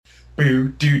Boo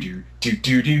doo doo doo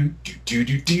doo doo doo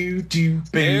doo doo doo.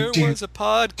 There was a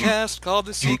podcast called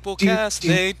The Sequel Cast.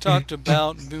 They talked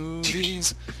about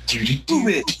movies.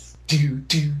 Movies. Do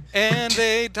do And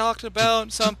they talked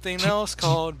about something else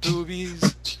called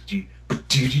boobies. do do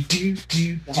do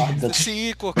do. It's the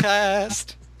Sequel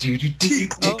Cast. Oh,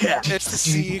 it's the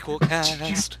Sequel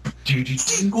Cast.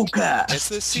 Sequel Cast. It's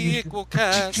the Sequel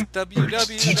Cast.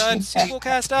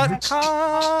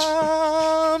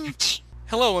 www.sequelcast.com.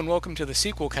 Hello and welcome to the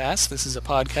Sequel Cast. This is a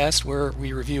podcast where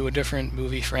we review a different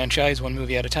movie franchise, one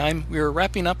movie at a time. We are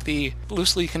wrapping up the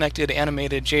loosely connected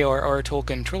animated J.R.R.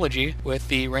 Tolkien trilogy with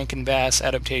the Rankin Bass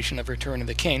adaptation of Return of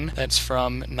the King. That's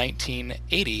from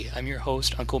 1980. I'm your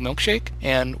host, Uncle Milkshake,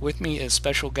 and with me is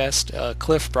special guest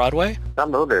Cliff Broadway.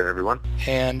 Hello there, everyone.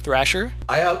 And Thrasher.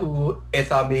 Ayau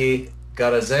ethami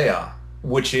garazea,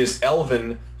 which is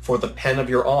Elven for the pen of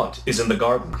your aunt is in the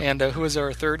garden. And who is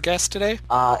our third guest today?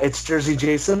 It's Jersey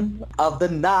Jason of the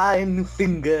Nine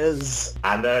Fingers.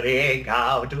 And the ring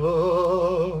of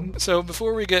doom. So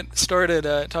before we get started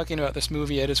talking about this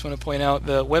movie, I just want to point out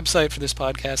the website for this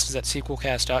podcast is at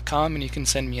sequelcast.com, and you can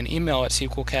send me an email at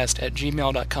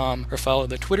sequelcast@gmail.com or follow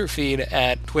the Twitter feed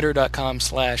at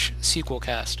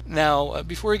twitter.com/sequelcast. Now,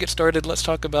 before we get started, let's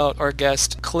talk about our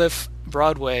guest, Cliff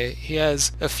Broadway. He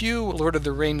has a few Lord of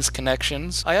the Rings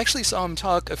connections. I actually saw him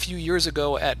talk a few years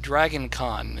ago at Dragon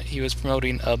Con. He was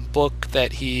promoting a book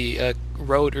that he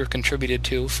wrote or contributed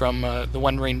to from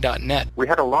theonering.net. We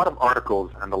had a lot of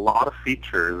articles and a lot of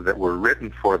features that were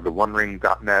written for the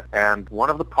onering.net, and one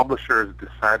of the publishers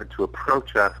decided to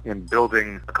approach us in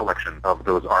building a collection of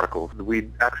those articles.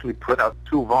 We actually put out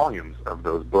 2 volumes of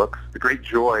those books. The great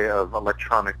joy of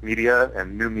electronic media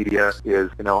and new media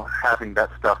is, having that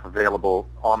stuff available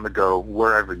on the go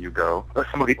wherever you go.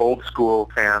 Some of the old school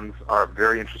fans are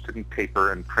very interested in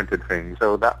paper and printed things,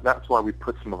 so that's why we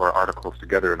put some of our articles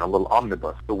together in a little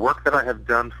omnibus. The work that I have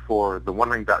done for the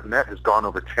onering.net has gone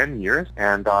over 10 years,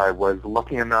 and I was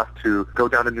lucky enough to go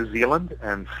down to New Zealand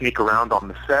and sneak around on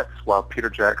the sets while Peter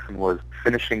Jackson was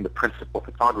finishing the principal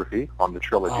photography on the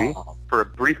trilogy. Oh. For a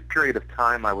brief period of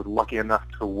time, I was lucky enough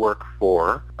to work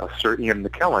for Sir Ian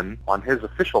McKellen on his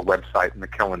official website,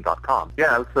 McKellen.com.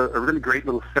 Yeah, it's a really great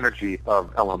little synergy of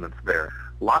elements there.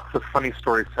 Lots of funny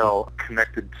stories tell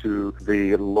connected to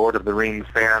the Lord of the Rings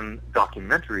fan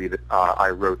documentary that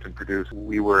I wrote and produced.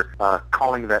 We were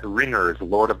calling that Ringers,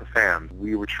 Lord of the Fans.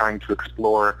 We were trying to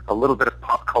explore a little bit of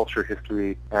pop culture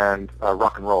history and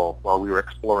rock and roll while we were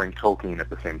exploring Tolkien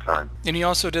at the same time. And he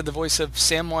also did the voice of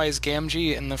Samwise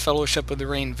Gamgee in the Fellowship of the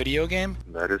Ring video game.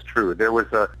 That is true. There were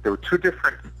 2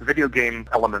 different video game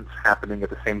elements happening at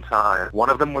the same time.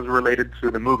 One of them was related to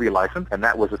the movie license, and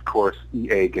that was, of course,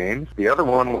 EA Games. The other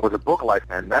one was a book license,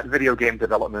 and that video game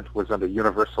development was under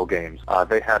Universal Games.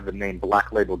 They had the name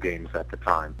Black Label Games at the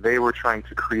time. They were trying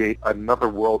to create another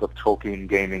world of Tolkien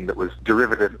gaming that was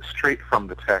derivative straight from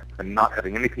the text and not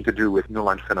having anything to do with New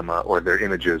Line Cinema or their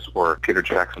images or Peter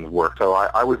Jackson's work. So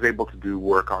I was able to do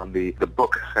work on the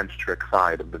book-centric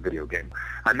side of the video game.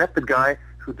 I met the guy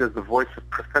who does the voice of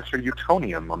Professor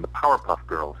Utonium on the Powerpuff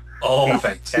Girls. Oh,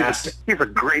 fantastic. He's a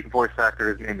great voice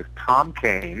actor. His name is Tom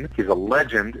Kane. He's a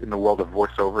legend in the world of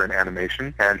voiceover and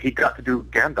animation, and he got to do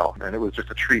Gandalf, and it was just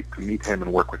a treat to meet him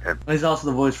and work with him. He's also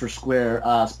the voice for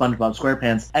SpongeBob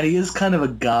SquarePants, and he is kind of a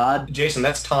god. Jason,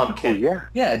 that's Tom Oh, Kane. yeah.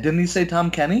 Yeah, didn't he say Tom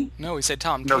Kenny? No, he said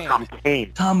Tom No, Kane. Tom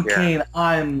Kane. Tom Yeah. Kane,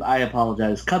 I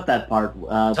apologize. Cut that part.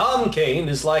 Tom Kane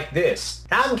is like this.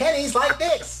 Tom Kenny's like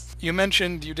this. You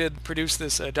mentioned you did produce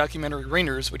this documentary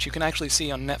Ringers, which you can actually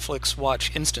see on Netflix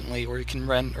Watch instantly, or you can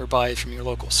rent or buy from your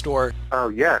local store. Oh,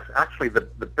 yes. Actually, the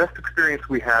best experience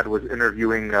we had was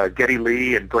interviewing Geddy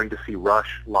Lee and going to see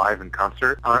Rush live in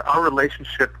concert. Our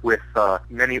relationship with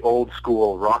many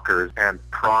old-school rockers and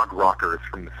prog rockers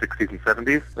from the 60s and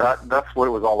 70s, that's what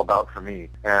it was all about for me.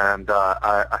 And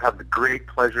I had the great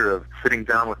pleasure of sitting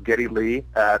down with Geddy Lee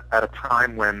at a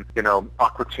time when,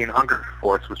 Aqua Teen Hunger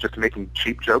Force was just making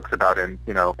cheap jokes about him,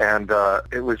 and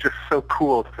it was just so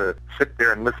cool to sit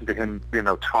there and listen to him,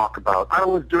 talk about. I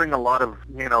was doing a lot of,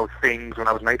 things when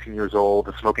I was 19 years old,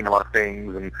 and smoking a lot of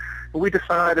things, and we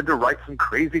decided to write some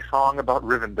crazy song about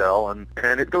Rivendell, and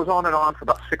it goes on and on for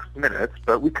about 6 minutes,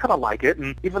 but we kind of like it,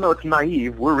 and even though it's naive,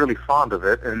 Steve, we're really fond of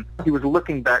it. And he was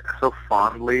looking back so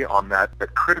fondly on that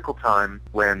critical time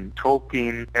when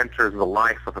Tolkien enters the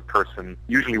life of a person,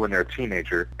 usually when they're a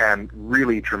teenager, and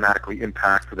really dramatically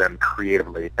impacts them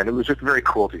creatively. And it was just very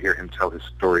cool to hear him tell his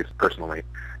stories personally.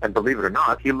 And believe it or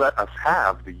not, he let us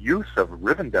have the use of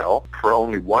Rivendell for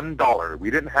only $1.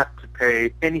 We didn't have to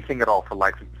pay anything at all for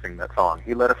licensing that song.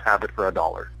 He let us have it for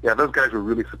 $1. Yeah, those guys were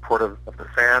really supportive of the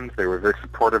fans. They were very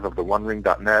supportive of the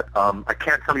OneRing.net. I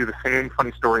can't tell you the same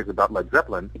funny stories about Led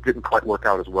Zeppelin. It didn't quite work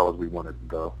out as well as we wanted,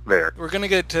 though, there. We're going to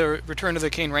get to Return to the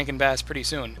Kane Rankin Bass pretty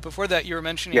soon. Before that, you were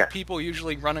mentioning people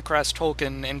usually run across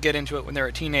Tolkien and get into it when they're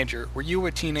a teenager. Were you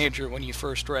a teenager when you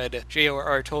first read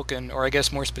J.R.R. Tolkien, or I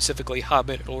guess more specifically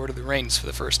Hobbit, Lord of the Rings, for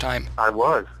the first time? I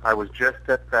was just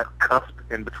at that cusp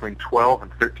in between 12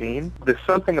 and 13. There's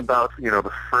something about,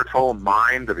 the fertile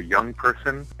mind of a young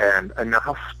person and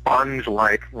how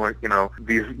sponge-like,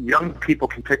 these young people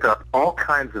can pick up all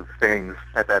kinds of things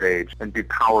at that age and be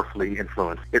powerfully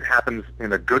influenced. It happens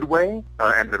in a good way,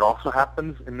 and it also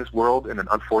happens in this world in an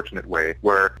unfortunate way,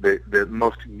 where the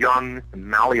most young,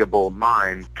 malleable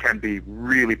mind can be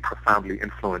really profoundly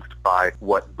influenced by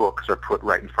what books are put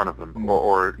right in front of them,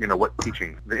 or what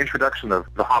teaching. The introduction of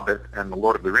The Hobbit and The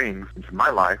Lord of the Rings into my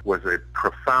life was a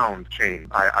profound change.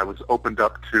 I was opened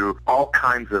up to all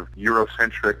kinds of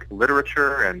Eurocentric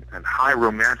literature and high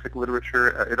romantic literature.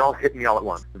 It all hit me all at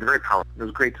once. It was very powerful. It was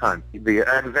a great time. The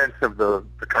advent of the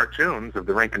cartoons, of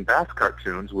the Rankin Bass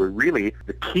cartoons, were really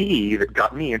the key that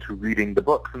got me into reading the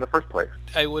books in the first place.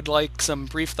 I would like some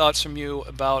brief thoughts from you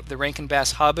about the Rankin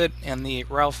Bass Hobbit and the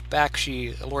Ralph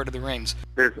Bakshi Lord of the Rings.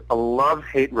 There's a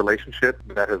love-hate relationship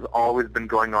that has always been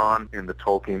going on in the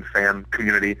Tolkien fan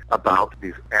community about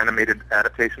these animated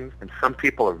adaptations, and some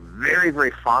people are very,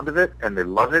 very fond of it, and they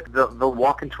love it. They'll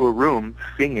walk into a room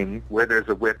singing "Where There's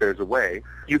a Wit, There's a Way."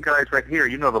 You guys right here,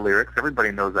 you know the lyrics.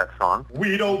 Everybody knows that song.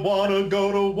 We don't want to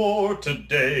go to war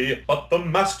today, but the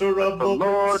master of the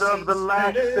Lord of the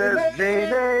Land says nay,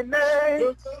 nay, nay.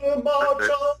 We're gonna march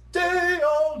all day,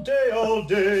 all day, all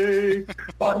day.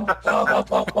 Bum, bum, bum,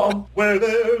 bum, bum. Where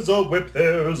there's a whip,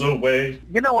 there's a way.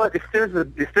 You know what? If there's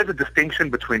a distinction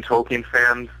between Tolkien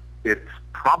fans, it's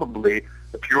probably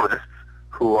the purists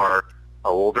who are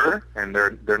older and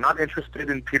they're not interested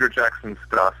in Peter Jackson's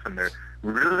stuff, and they're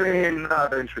really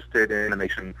not interested in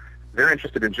animation. They're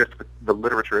interested in just the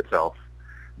literature itself.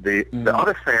 The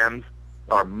other fans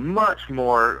are much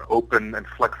more open and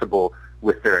flexible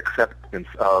with their acceptance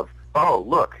of, oh,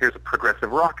 look, here's a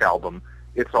progressive rock album.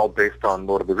 It's all based on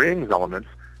Lord of the Rings elements.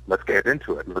 Let's get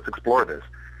into it. Let's explore this.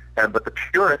 But the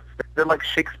purists, they're like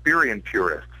Shakespearean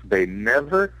purists. They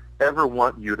never, ever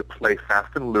want you to play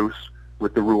fast and loose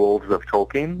with the rules of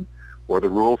Tolkien or the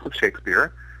rules of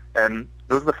Shakespeare. And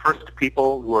those are the first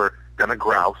people who are going to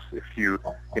grouse if you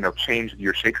change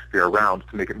your Shakespeare around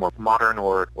to make it more modern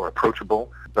or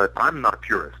approachable. But I'm not a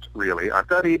purist, really. I've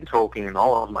studied Tolkien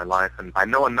all of my life, and I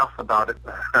know enough about it,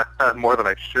 more than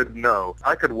I should know.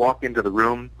 I could walk into the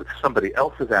room with somebody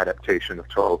else's adaptation of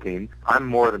Tolkien. I'm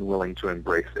more than willing to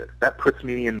embrace it. That puts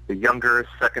me in the younger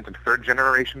second and third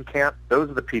generation camp. Those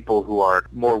are the people who are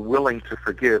more willing to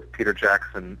forgive Peter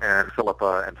Jackson and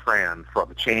Philippa and Fran for all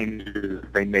the changes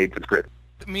they made to the script.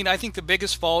 I mean, I think the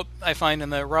biggest fault I find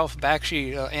in the Ralph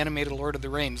Bakshi animated Lord of the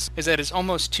Rings is that it's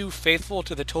almost too faithful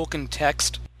to the Tolkien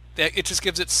text, that it just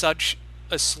gives it such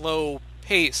a slow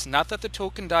pace. Not that the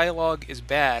Tolkien dialogue is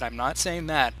bad, I'm not saying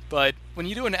that, but when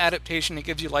you do an adaptation, it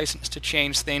gives you license to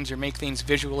change things or make things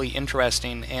visually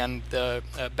interesting, and the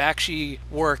Bakshi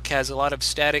work has a lot of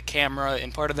static camera,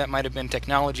 and part of that might have been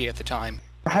technology at the time.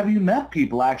 Have you met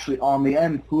people actually on the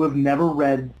end who have never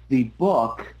read the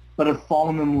book but have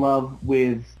fallen in love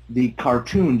with the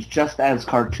cartoons just as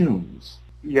cartoons?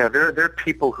 Yeah, there are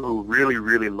people who really,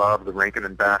 really love the Rankin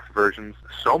and Bass versions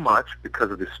so much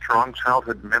because of the strong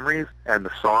childhood memories and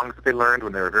the songs that they learned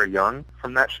when they were very young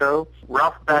from that show.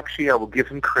 Ralph Bakshi, I will give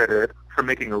him credit for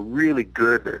making a really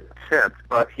good attempt,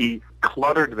 but he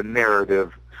cluttered the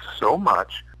narrative so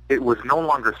much it was no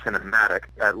longer cinematic,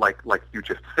 like you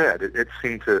just said. It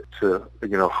seemed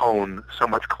to hone so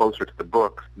much closer to the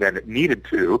book than it needed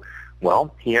to.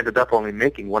 Well, he ended up only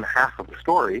making one half of the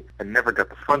story and never got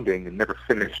the funding and never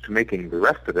finished making the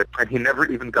rest of it. And he never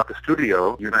even got the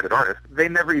studio, United Artists. They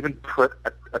never even put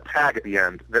a tag at the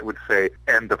end that would say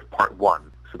end of part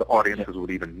one, so the audiences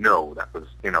would even know that was,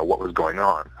 what was going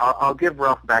on. I'll give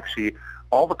Ralph Bakshi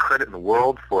all the credit in the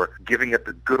world for giving it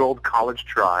the good old college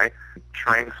try,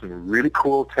 trying some really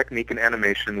cool technique and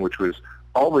animation, which was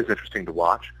always interesting to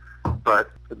watch. But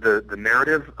the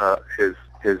narrative, his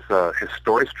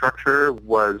story structure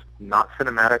was not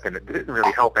cinematic, and it didn't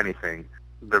really help anything.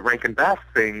 the Rankin Bass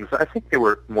things, I think they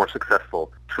were more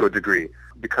successful to a degree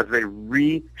because they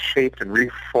reshaped and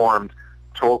reformed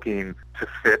Tolkien to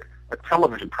fit a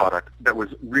television product that was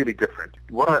really different.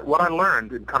 What I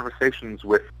learned in conversations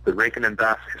with the Rankin and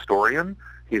Bass historian,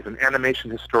 he's an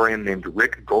animation historian named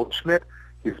Rick Goldschmidt.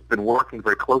 He's been working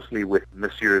very closely with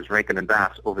Messrs. Rankin and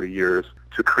Bass over the years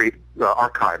to create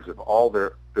archives of all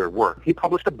their work. He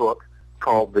published a book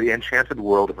called The Enchanted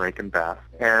World of Rankin Bass,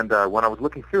 and when I was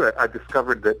looking through it, I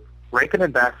discovered that Rankin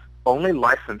and Bass only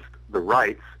licensed the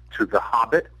rights to The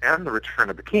Hobbit and The Return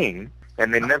of the King,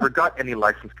 and they never got any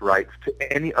licensed rights to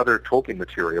any other Tolkien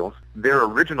materials. Their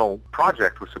original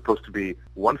project was supposed to be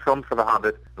one film for The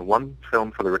Hobbit and one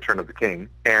film for The Return of the King,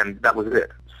 and that was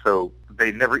it. So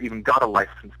they never even got a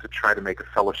license to try to make a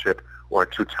Fellowship or a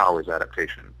Two Towers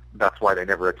adaptation. That's why they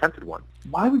never attempted one.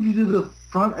 Why would you do the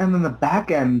front end and the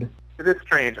back end? It is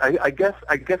strange. I guess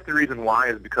the reason why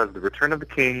is because The Return of the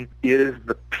King is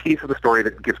the piece of the story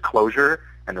that gives closure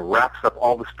and wraps up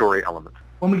all the story elements.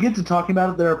 When we get to talking about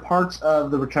it, there are parts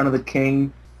of The Return of the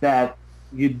King that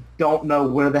you don't know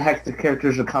where the heck the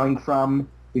characters are coming from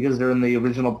because they're in the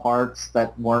original parts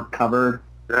that weren't covered.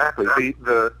 Exactly.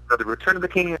 The Return of the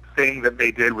King thing that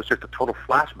they did was just a total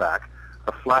flashback,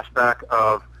 a flashback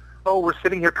of, oh, we're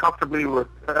sitting here comfortably with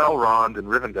Elrond and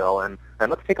Rivendell, and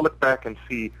let's take a look back and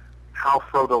see how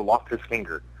Frodo lost his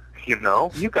finger. You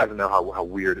know? You guys know how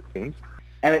weird it seems.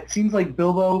 And it seems like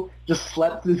Bilbo just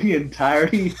slept through the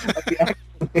entirety of the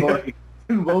actual story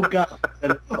and woke up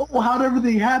and said, oh, how'd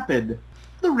everything happen?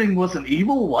 The ring wasn't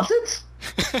evil, was it?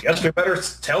 Guess we better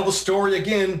tell the story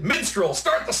again. Minstrel,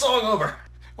 start the song over.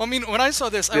 Well, I mean, when I saw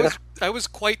this, I was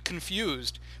quite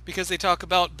confused because they talk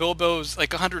about Bilbo's like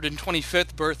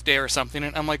 125th birthday or something,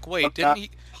 and I'm like, wait, didn't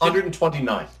he?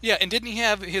 129. Yeah, and didn't he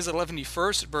have his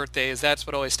 111st birthday? As that's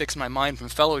what always sticks in my mind from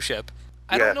Fellowship.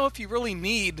 I don't know if you really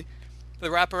need the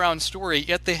wraparound story,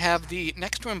 yet they have the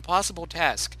next to impossible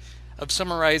task of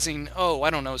summarizing,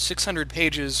 600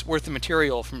 pages worth of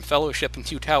material from Fellowship and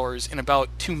Two Towers in about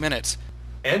 2 minutes.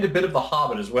 And a bit of The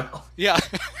Hobbit as well. Yeah.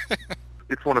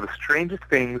 It's one of the strangest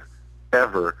things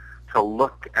ever to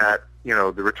look at,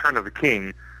 The Return of the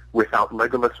King without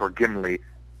Legolas or Gimli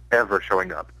ever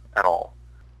showing up at all.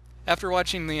 After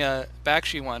watching the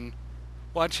Bakshi one,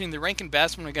 watching the Rankin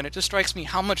Bass one again, it just strikes me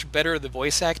how much better the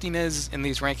voice acting is in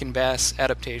these Rankin Bass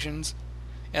adaptations.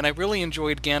 And I really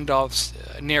enjoyed Gandalf's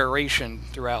narration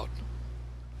throughout.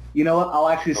 You know what? I'll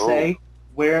actually say,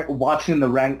 watching the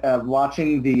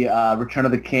Return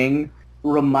of the King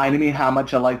reminded me how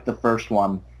much I liked the first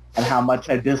one and how much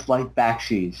I disliked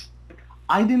Bakshi's.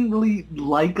 I didn't really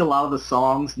like a lot of the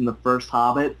songs in the first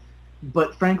Hobbit,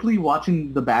 but frankly,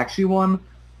 watching the Bakshi one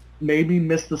made me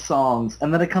miss the songs.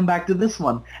 And then I come back to this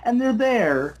one, and they're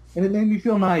there, and it made me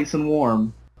feel nice and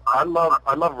warm. I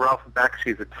love Ralph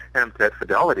Bakshi's attempt at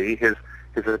fidelity. His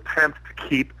attempt to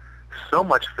keep so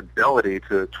much fidelity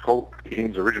to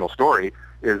Tolkien's original story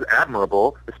is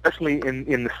admirable, especially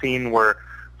in the scene where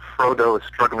Frodo is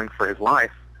struggling for his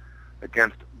life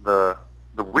against the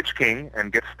Witch King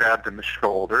and gets stabbed in the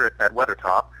shoulder at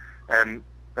Weathertop, and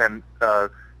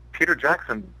Peter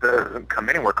Jackson doesn't come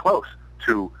anywhere close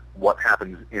to what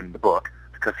happens in the book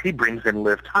because he brings in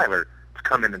Liv Tyler to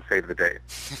come in and save the day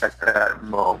at that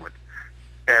moment.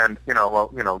 And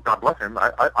God bless him.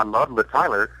 I love Liv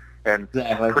Tyler, and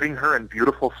exactly. Putting her in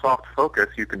beautiful, soft focus,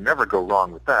 you can never go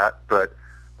wrong with that. But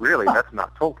really, that's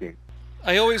not Tolkien.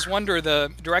 I always wonder,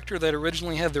 the director that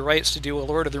originally had the rights to do a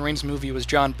Lord of the Rings movie was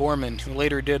John Boorman, who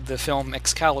later did the film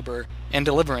Excalibur, and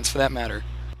Deliverance for that matter.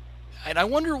 And I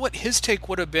wonder what his take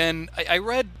would have been. I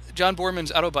read John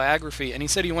Boorman's autobiography, and he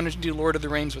said he wanted to do Lord of the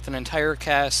Rings with an entire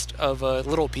cast of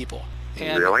little people.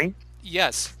 And really?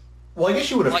 Yes. Well, I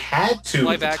guess you would have had to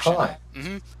live at the action. time.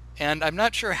 Mm-hmm. And I'm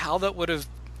not sure how that would have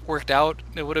worked out.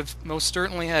 It would have most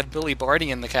certainly had Billy Barty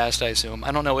in the cast, I assume.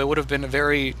 I don't know. It would have been a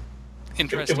very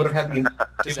interesting. It would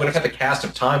have had the cast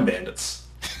of Time Bandits.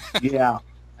 Yeah,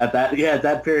 at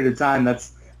that period of time,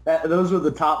 those were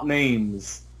the top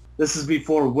names. This is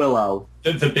before Willow.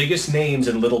 The biggest names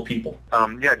in Little People.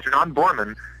 John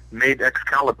Boorman made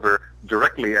Excalibur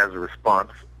directly as a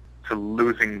response to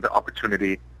losing the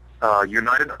opportunity.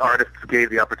 United Artists gave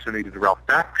the opportunity to Ralph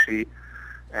Bakshi,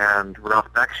 and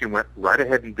Ralph Bakshi went right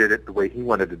ahead and did it the way he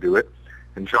wanted to do it.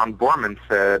 And John Boorman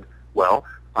said, well,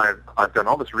 I've done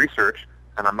all this research,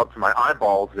 and I'm up to my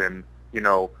eyeballs in,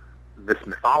 this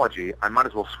mythology. I might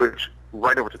as well switch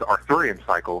right over to the Arthurian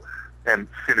cycle and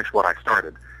finish what I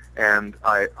started. And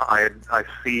I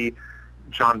see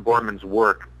John Boorman's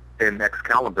work in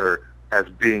Excalibur as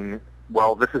being,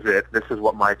 well, this is it. This is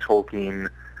what my Tolkien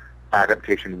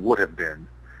adaptation would have been.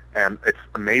 And it's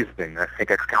amazing. I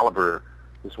think Excalibur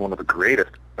is one of the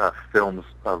greatest films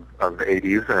of the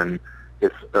 80s, and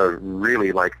it's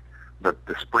really like the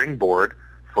springboard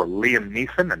for Liam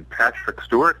Neeson and Patrick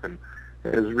Stewart, and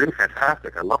it is really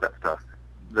fantastic. I love that stuff.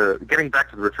 Getting back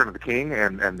to the Return of the King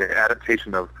and the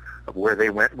adaptation of where they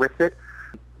went with it,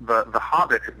 the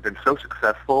Hobbit has been so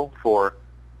successful for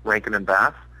Rankin and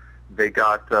Bass. They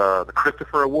got the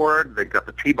Christopher Award, they got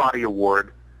the Peabody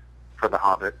Award for The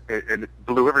Hobbit, and it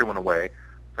blew everyone away.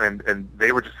 And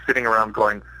they were just sitting around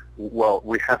going, well,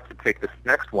 we have to take this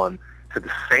next one to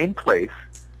the same place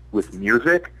with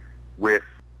music, with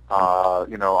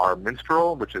our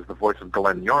minstrel, which is the voice of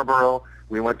Glenn Yarborough.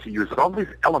 We want to use all these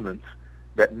elements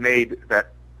that made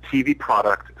that TV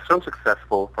product so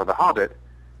successful for The Hobbit.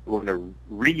 We're going to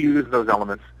reuse those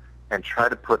elements and try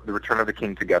to put The Return of the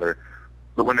King together.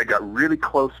 But when they got really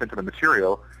close into the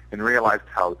material and realized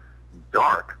how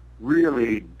dark,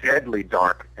 really deadly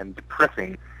dark and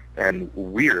depressing and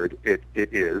weird it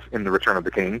is in The Return of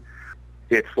the King,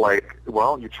 it's like,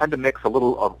 well, you're trying to mix a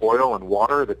little of oil and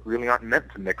water that really aren't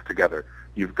meant to mix together.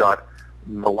 You've got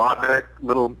melodic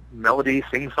little melody,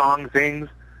 sing-song things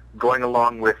going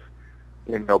along with,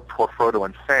 poor Frodo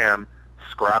and Sam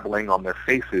scrabbling on their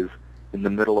faces in the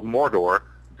middle of Mordor,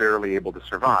 barely able to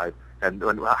survive. And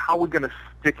how are we going to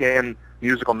stick in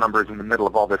musical numbers in the middle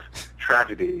of all this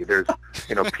tragedy? There's,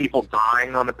 people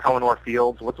dying on the Pelennor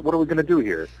fields. What are we going to do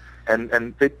here?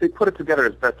 And they put it together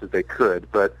as best as they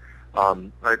could, but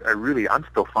I'm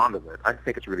still fond of it. I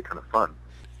think it's really kind of fun.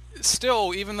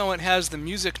 Still, even though it has the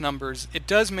music numbers, it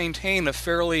does maintain a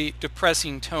fairly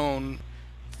depressing tone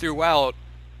throughout,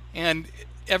 and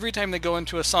every time they go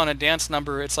into a song and dance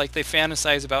number, it's like they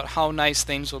fantasize about how nice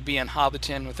things will be in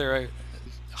Hobbiton with their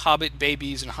Hobbit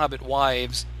babies and Hobbit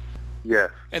wives.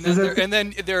 Yes. And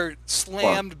then they're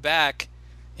slammed back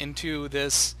into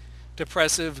this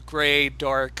depressive, gray,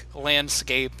 dark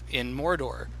landscape in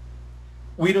Mordor.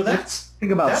 That's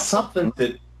something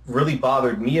that really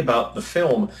bothered me about the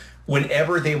film.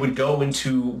 Whenever they would go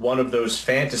into one of those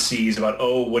fantasies about,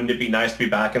 oh, wouldn't it be nice to be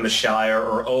back in the Shire,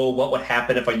 or, oh, what would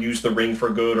happen if I used the ring for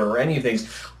good, or any of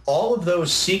things, all of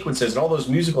those sequences and all those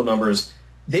musical numbers,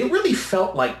 they really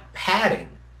felt like padding,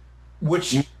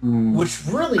 which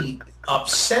really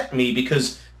upset me,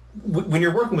 because when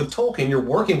you're working with Tolkien, you're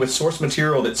working with source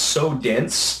material that's so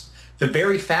dense. The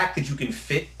very fact that you can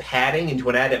fit padding into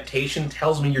an adaptation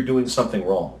tells me you're doing something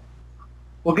wrong.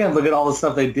 Well, again, look at all the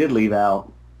stuff they did leave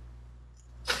out.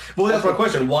 Well, that's my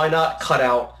question. Why not cut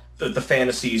out the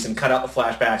fantasies and cut out the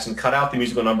flashbacks and cut out the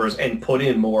musical numbers and put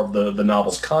in more of the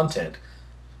novel's content?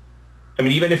 I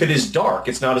mean, even if it is dark,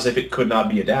 it's not as if it could not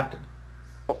be adapted.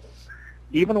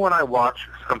 Even when I watch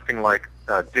something like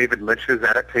David Lynch's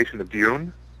adaptation of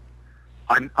Dune,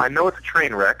 I know it's a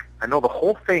train wreck. I know the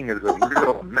whole thing is a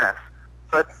real mess.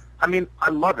 But, I mean, I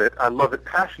love it. I love it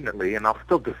passionately, and I'll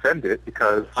still defend it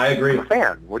because I agree. I'm a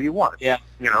fan. What do you want? Yeah.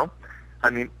 I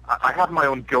mean, I have my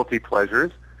own guilty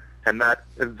pleasures, and that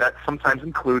sometimes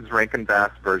includes Rankin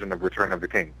Bass' version of Return of the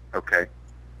King. Okay?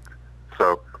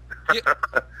 So...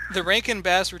 The Rankin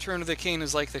Bass Return of the King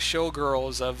is like the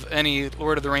Showgirls of any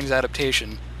Lord of the Rings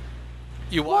adaptation.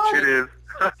 You watch it is.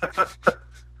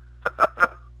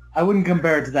 I wouldn't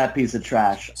compare it to that piece of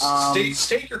trash.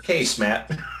 State your case, Matt.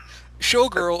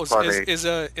 Showgirls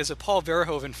is a Paul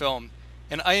Verhoeven film,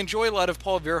 and I enjoy a lot of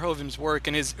Paul Verhoeven's work,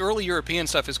 and his early European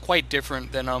stuff is quite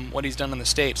different than what he's done in the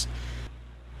States.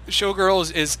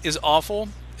 Showgirls is awful.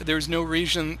 There's no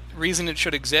reason it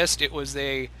should exist. It was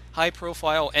a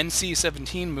high-profile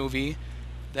NC-17 movie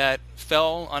that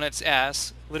fell on its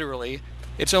ass, literally.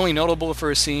 It's only notable for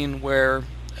a scene where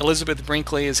Elizabeth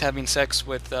Brinkley is having sex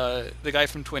with the guy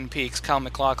from Twin Peaks, Kyle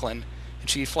MacLachlan, and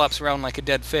she flops around like a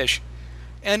dead fish.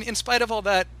 And in spite of all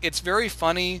that, it's very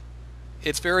funny,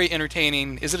 it's very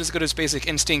entertaining. Is it as good as Basic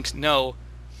Instinct? No.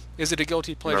 Is it a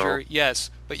guilty pleasure? No. Yes.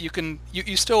 But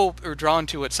you still are drawn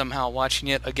to it somehow, watching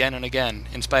it again and again,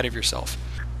 in spite of yourself.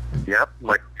 Yep,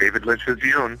 like David Lynch's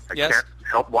Dune. I Yes. can't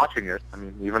help watching it. I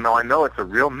mean, even though I know it's a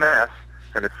real mess,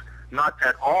 and it's not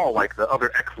at all like the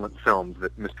other excellent films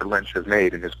that Mr. Lynch has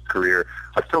made in his career,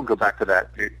 I still go back to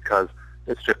that because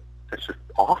it's just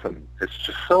awesome. It's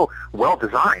just so well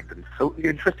designed and so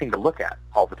interesting to look at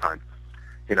all the time.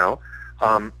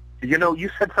 You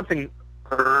said something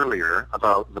earlier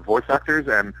about the voice actors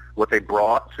and what they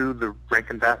brought to the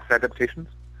Rankin Bass adaptations,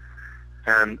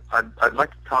 and I'd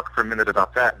like to talk for a minute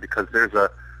about that because there's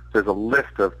a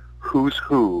list of who's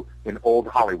who in old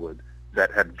Hollywood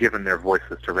that have given their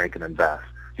voices to Rankin and Bass.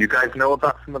 Do you guys know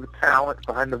about some of the talent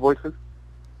behind the voices?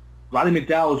 Roddy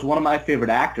McDowall is one of my favorite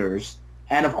actors,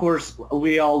 and of course,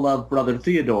 we all love Brother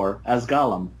Theodore as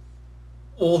Gollum.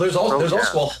 Well, there's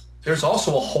also There's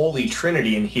also a holy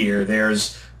trinity in here.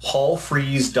 There's Paul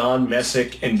Frees, Don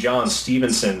Messick, and John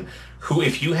Stevenson, who,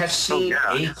 if you have seen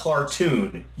a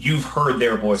cartoon, you've heard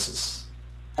their voices.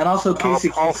 And also Casey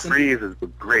Paul Kasem. Frees is the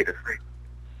greatest.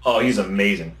 Oh, he's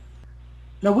amazing.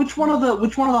 Now, which one of the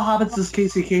hobbits does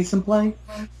Casey Kasem play?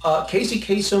 Casey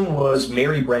Kasem was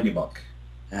Merry Brandybuck.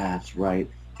 That's right.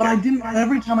 But I didn't.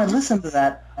 Every time I listen to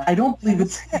that, I don't believe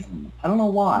it's him. I don't know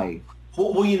why.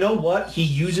 Well, you know what? He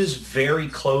uses very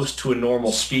close to a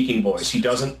normal speaking voice. He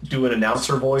doesn't do an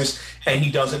announcer voice, and he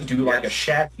doesn't do like a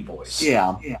Shaggy voice.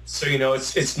 Yeah. So,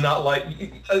 it's not like...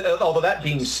 although that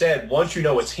being said, once you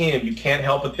know it's him, you can't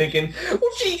help but thinking, well,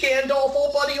 gee, Gandalf,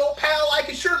 old buddy, old pal, I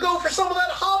could sure go for some of that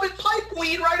Hobbit pipe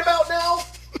weed right about now.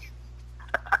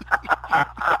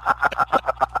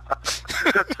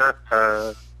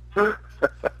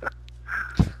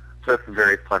 That's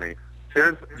very funny.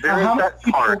 There's that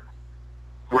part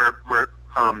where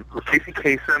Casey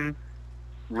Kasem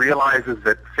realizes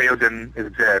that Theoden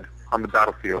is dead on the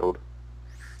battlefield,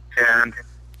 and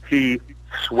he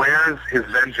swears his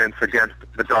vengeance against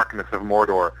the darkness of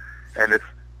Mordor, and it's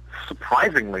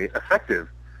surprisingly effective.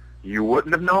 You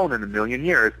wouldn't have known in a million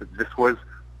years that this was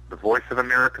the voice of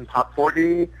American Top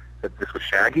 40, that this was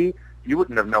Shaggy. You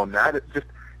wouldn't have known that. It just,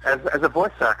 as a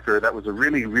voice actor, that was a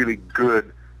really, really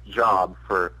good job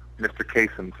for Mr.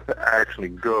 Kasem to actually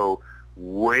go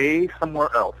way somewhere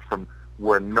else from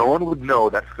where no one would know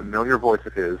that familiar voice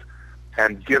of his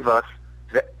and give us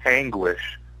the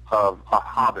anguish of a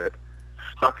hobbit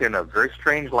stuck in a very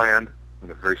strange land,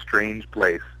 in a very strange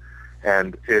place,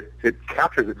 and it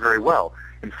captures it very well.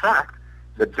 In fact,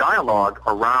 the dialogue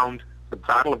around the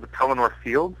Battle of the Pelennor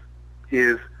Fields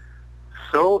is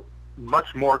so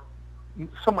much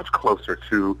closer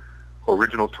to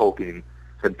original Tolkien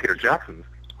than Peter Jackson's.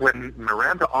 When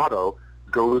Miranda Otto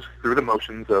goes through the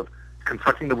motions of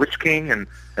confronting the Witch King and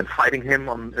fighting him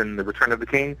in The Return of the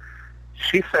King,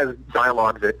 she says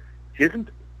dialogue that isn't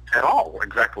at all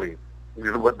exactly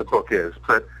what the book is,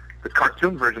 but the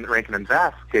cartoon version that Rankin and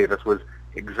Bass gave us was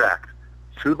exact,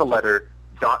 to the letter,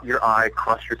 dot your I,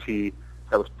 cross your T.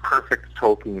 That was perfect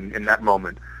Tolkien in that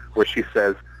moment, where she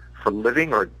says, for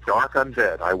living or dark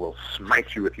undead, I will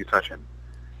smite you if you touch him.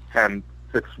 And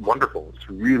it's wonderful. It's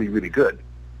really, really good.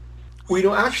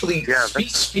 Well, actually,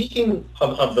 speaking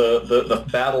of the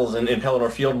battles in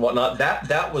Pelennor Field and whatnot,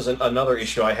 that was another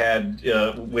issue I had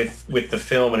with the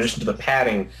film. In addition to the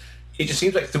padding, it just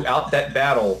seems like throughout that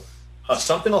battle,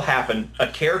 something will happen, a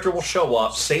character will show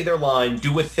up, say their line,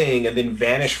 do a thing, and then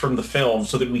vanish from the film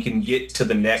so that we can get to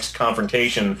the next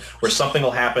confrontation where something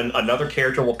will happen, another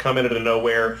character will come in out of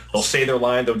nowhere, they'll say their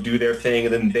line, they'll do their thing,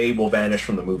 and then they will vanish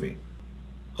from the movie.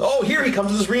 Oh, here he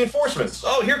comes with his reinforcements.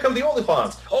 Oh, here come the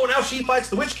Oliphaunts. Oh, now she fights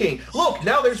the Witch King. Look,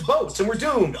 now there's boats and we're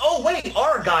doomed. Oh, wait,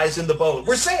 our guy's in the boat.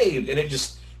 We're saved. And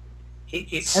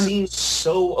it seems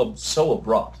so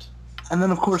abrupt. And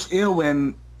then, of course,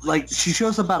 Eowyn, she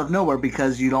shows up out of nowhere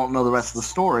because you don't know the rest of the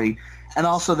story. And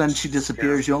also then she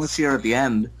disappears. Yeah. You only see her at the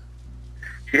end.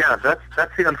 Yeah,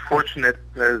 that's the unfortunate,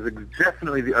 that is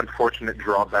definitely the unfortunate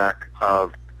drawback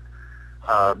of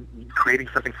creating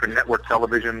something for network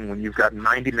television when you've got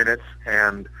 90 minutes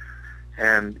and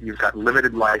you've got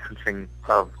limited licensing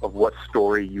of what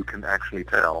story you can actually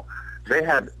tell. They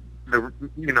had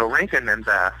Rankin and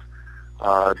Bass,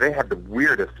 they had the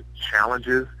weirdest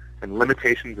challenges and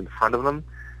limitations in front of them,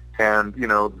 and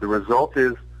the result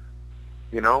is,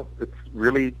 it's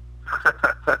really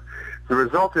the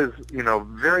result is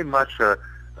very much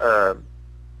a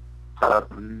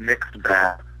mixed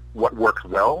bag. What works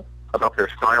well about their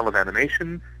style of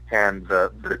animation and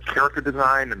the character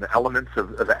design and the elements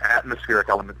of the atmospheric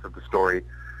elements of the story,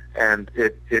 and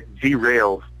it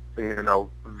derails,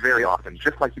 very often,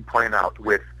 just like you point out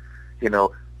with,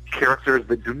 characters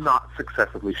that do not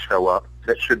successively show up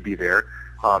that should be there,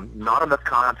 not enough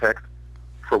context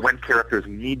for when characters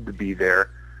need to be there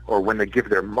or when they give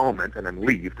their moment and then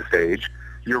leave the stage.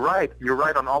 You're right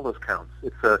on all those counts.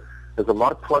 There's a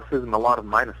lot of pluses and a lot of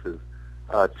minuses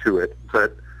to it,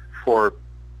 but for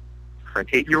an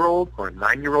 8-year-old or a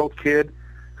 9-year-old kid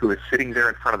who is sitting there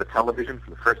in front of the television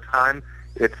for the first time,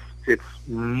 it's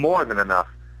more than enough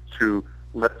to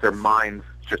let their minds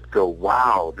just go,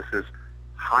 wow, this is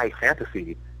high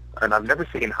fantasy, and I've never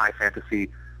seen high fantasy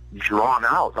drawn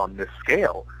out on this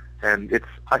scale. And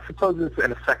I suppose it's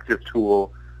an effective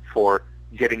tool for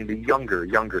getting the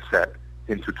younger set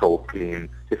into Tolkien.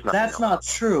 That's not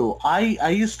true. I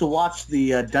used to watch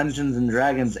the Dungeons and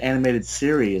Dragons animated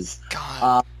series.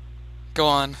 God. Go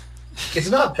on. It's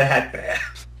not that bad.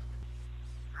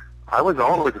 I was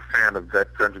always a fan of that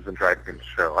Dungeons and Dragons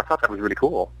show. I thought that was really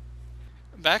cool.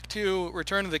 back to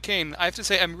Return of the King, I have to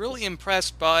say I'm really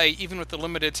impressed by, even with the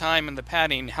limited time and the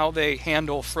padding, how they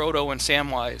handle Frodo and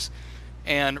Samwise.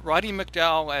 And Roddy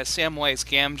McDowall as Samwise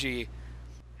Gamgee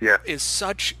is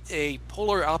such a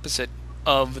polar opposite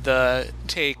of the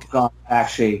take. God,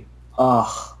 actually,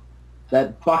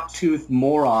 that bucktooth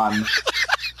moron.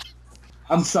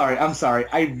 I'm sorry.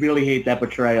 I really hate that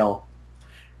portrayal.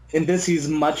 In this, he's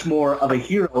much more of a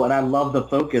hero, and I love the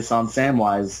focus on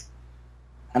Samwise.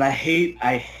 And I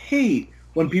hate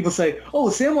when people say, "Oh,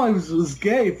 Samwise was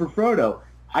gay for Frodo."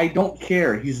 I don't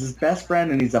care. He's his best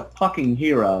friend, and he's a fucking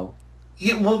hero.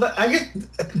 Yeah, well, I get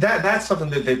that's something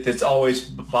that's always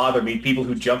bothered me. People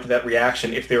who jump to that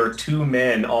reaction, if there are two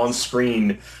men on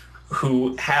screen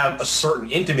who have a certain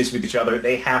intimacy with each other,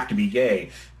 they have to be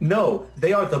gay. No,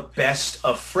 they are the best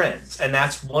of friends, and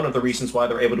that's one of the reasons why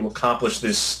they're able to accomplish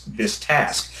this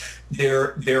task.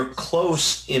 They're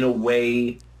close in a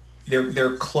way.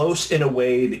 They're close in a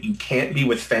way that you can't be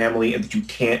with family and that you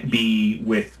can't be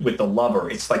with the lover.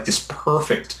 It's like this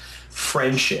perfect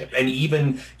friendship, and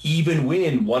even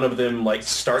when one of them like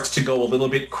starts to go a little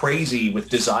bit crazy with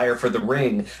desire for the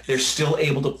ring, they're still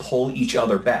able to pull each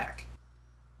other back.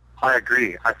 I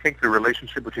agree. I think the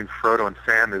relationship between Frodo and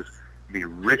Sam is the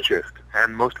richest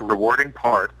and most rewarding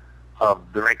part of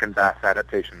the Rankin Bass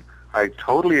adaptation. I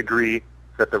totally agree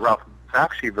that the Ralph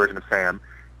Bakshi version of Sam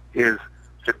is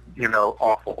just,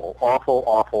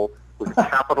 awful, with a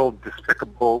capital,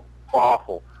 despicable,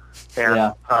 awful.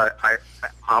 And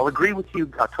I'll agree with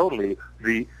you totally.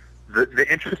 The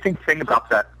interesting thing about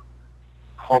that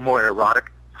homoerotic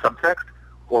subtext,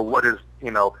 or what is,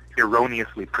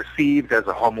 erroneously perceived as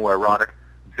a homoerotic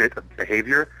bit of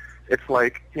behavior, it's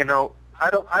like, I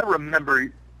don't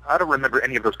remember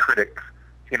any of those critics,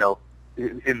 in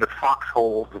the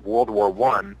foxholes of World War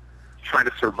I trying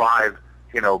to survive,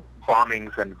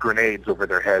 bombings and grenades over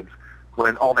their heads,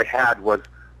 when all they had was,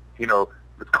 the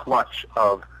clutch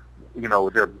of,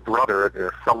 their brother,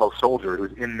 their fellow soldier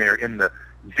who's in there in the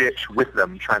ditch with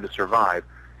them trying to survive.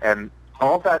 And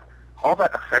all that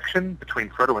affection between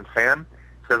Frodo and Sam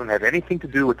doesn't have anything to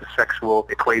do with the sexual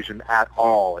equation at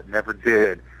all. It never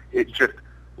did. It just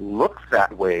looks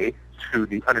that way to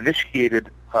the uninitiated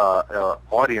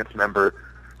audience member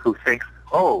who thinks,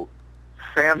 oh,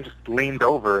 Sam just leaned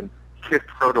over and kissed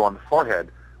Frodo on the forehead.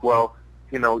 Well,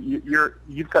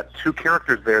 you've got two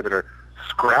characters there that are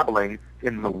scrabbling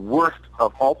in the worst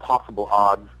of all possible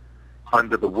odds,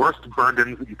 under the worst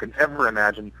burdens that you can ever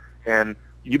imagine, and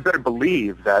you better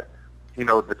believe that,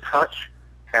 the touch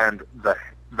and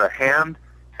the hand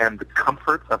and the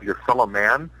comfort of your fellow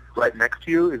man right next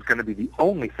to you is going to be the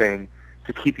only thing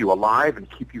to keep you alive and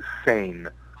keep you sane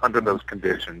under those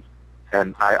conditions.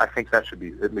 And I think that should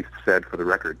be at least said for the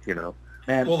record,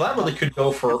 And, well, that really could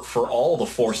go for all the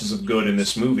forces of good in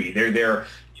this movie. They're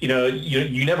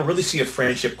you never really see a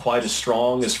friendship quite as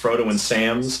strong as Frodo and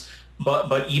Sam's,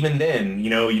 but even then,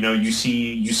 you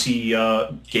see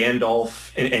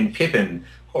Gandalf and Pippin,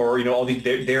 or all these.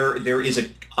 There is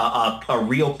a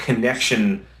real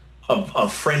connection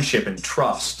of friendship and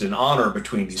trust and honor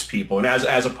between these people, and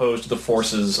as opposed to the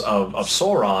forces of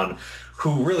Sauron,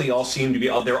 who really all seem to be,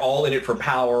 they're all in it for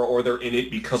power, or they're in it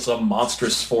because some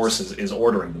monstrous force is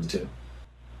ordering them to.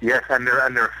 Yes, and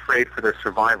they're afraid for their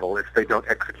survival if they don't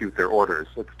execute their orders.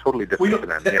 It's totally different for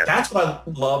them. Yes. That's what I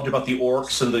loved about the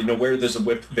orcs and the where there's a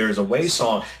whip, there's a way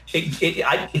song.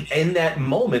 In that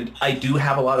moment, I do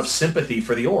have a lot of sympathy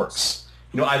for the orcs.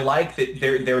 I like that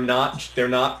they're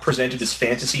not presented as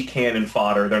fantasy cannon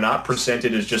fodder. They're not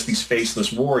presented as just these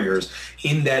faceless warriors.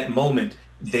 In that moment,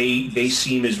 they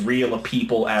seem as real a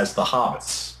people as the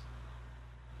hobbits.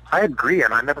 I agree,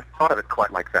 and I never thought of it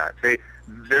quite like that.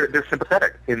 They're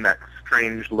sympathetic in that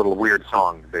strange little weird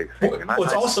song they sing. Well,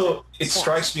 it's also, it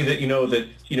strikes me that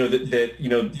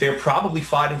they're probably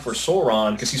fighting for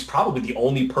Sauron because he's probably the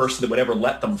only person that would ever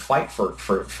let them fight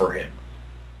for him.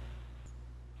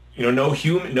 No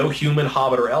human,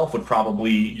 hobbit, or elf would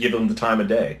probably give them the time of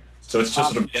day. So it's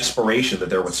just sort of desperation that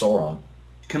they're with Sauron.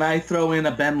 Can I throw in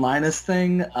a Ben Linus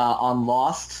thing on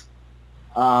Lost?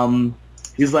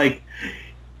 He's like,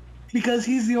 because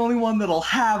he's the only one that'll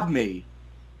have me.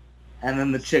 And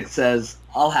then the chick says,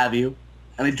 I'll have you.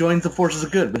 And he joins the forces of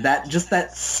good. But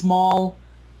that small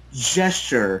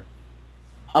gesture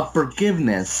of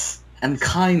forgiveness and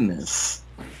kindness,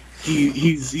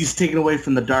 he's taken away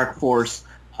from the dark force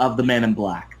of the Man in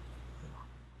Black.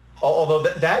 Although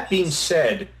that being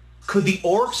said, could the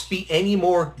orcs be any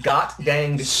more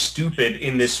god-danged stupid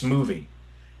in this movie?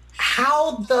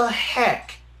 How the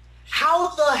heck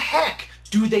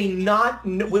do they not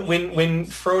know, when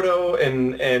Frodo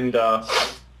and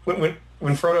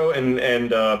when Frodo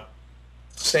and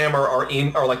Sam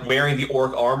are like wearing the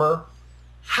orc armor,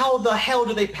 how the hell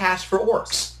do they pass for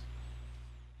orcs?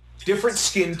 Different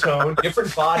skin tone,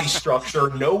 different body structure,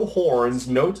 no horns,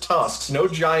 no tusks, no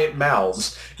giant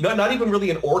mouths, not even really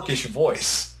an orcish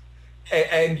voice.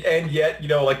 And yet,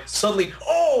 like suddenly,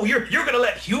 oh, you're gonna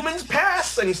let humans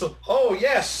pass? And he's like, oh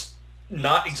yes,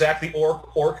 not exactly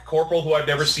orc corporal who I've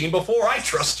never seen before. I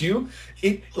trust you.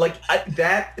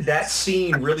 That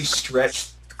scene really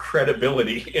stretched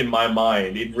credibility in my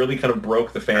mind. It really kind of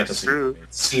broke the fantasy. True.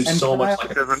 It seems so much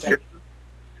like Can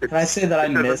I say that I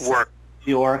miss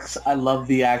the orcs? I love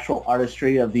the actual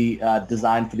artistry of the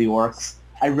design for the orcs.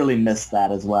 I really miss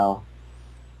that as well.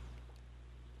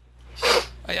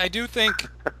 I do think,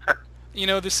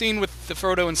 the scene with the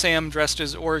Frodo and Sam dressed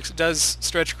as orcs does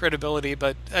stretch credibility,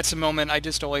 but that's a moment I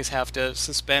just always have to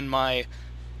suspend my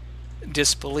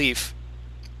disbelief.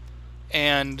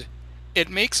 And it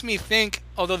makes me think,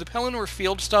 although the Pelennor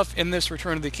Field stuff in this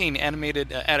Return of the King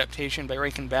animated adaptation by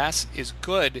Rankin Bass is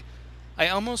good, I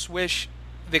almost wish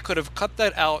they could have cut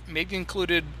that out, maybe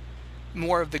included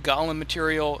more of the Gollum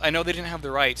material. I know they didn't have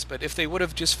the rights, but if they would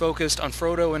have just focused on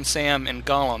Frodo and Sam and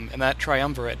Gollum and that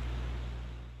triumvirate.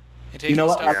 You know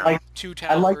what? I like two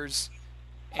towers.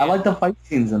 I like the fight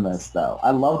scenes in this, though.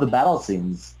 I love the battle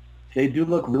scenes. They do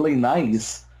look really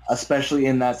nice, especially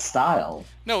in that style.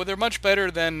 No, they're much better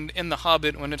than in The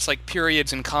Hobbit when it's like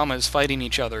periods and commas fighting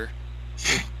each other.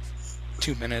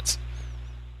 2 minutes.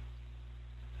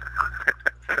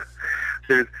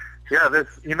 This is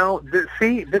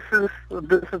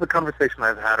the conversation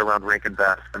I've had around Rankin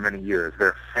Bass for many years. There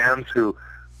are fans who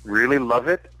really love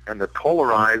it, and they're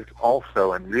polarized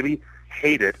also, and really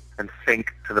hate it, and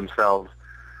think to themselves,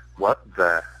 what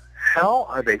the hell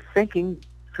are they thinking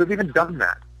to have even done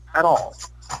that at all?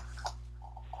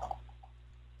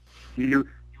 You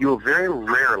will very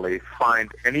rarely find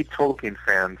any Tolkien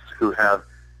fans who have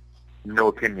no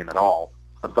opinion at all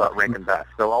about Rankin Bass.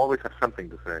 They'll always have something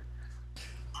to say.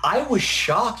 I was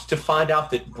shocked to find out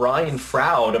that Brian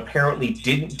Froud apparently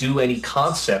didn't do any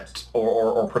concept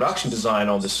or production design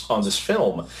on this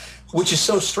film, which is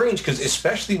so strange because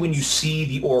especially when you see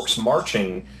the orcs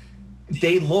marching,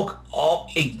 they look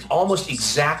almost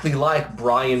exactly like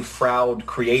Brian Froud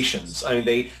creations. I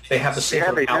mean, they have the same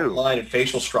outline and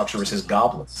facial structure as his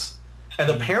goblins. And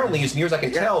apparently, as near as I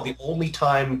can tell, the only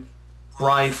time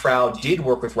Brian Froud did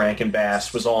work with Rankin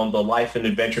Bass was on The Life and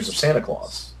Adventures of Santa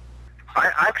Claus. I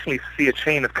actually see a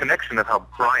chain of connection of how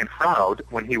Brian Froud,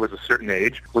 when he was a certain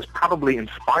age, was probably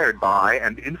inspired by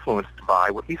and influenced by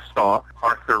what he saw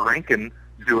Arthur Rankin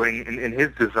doing in his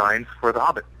designs for The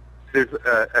Hobbit. There's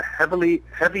a heavy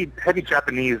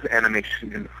Japanese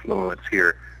animation influence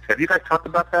here. Have you guys talked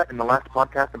about that in the last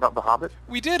podcast about The Hobbit?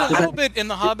 We did a little bit in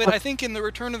The Hobbit. I think in The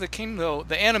Return of the King, though,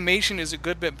 the animation is a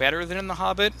good bit better than in The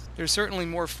Hobbit. There's certainly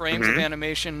more frames of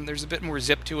animation. There's a bit more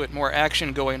zip to it, more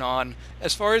action going on.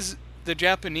 As far as the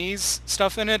Japanese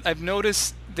stuff in it, I've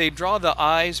noticed they draw the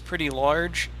eyes pretty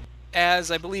large. As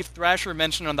I believe Thrasher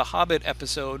mentioned on the Hobbit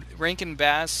episode, Rankin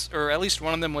Bass, or at least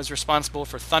one of them, was responsible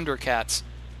for Thundercats.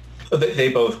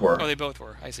 They both were. Oh, they both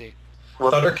were. I see.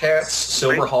 Thundercats,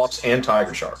 Silverhawks, and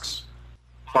Tiger Sharks.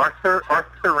 Arthur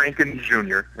Rankin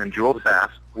Jr. and Jules Bass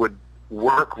would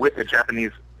work with a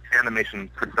Japanese animation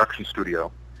production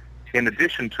studio in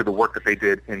addition to the work that they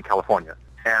did in California.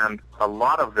 And a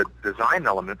lot of the design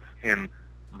elements in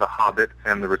The Hobbit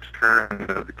and The Return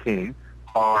of the King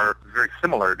are very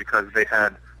similar because they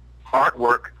had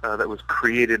artwork that was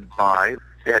created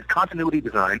they had continuity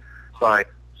design by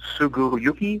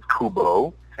Sugiyuki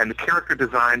Kubo, and the character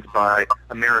designs by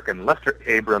American Lester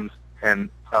Abrams and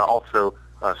also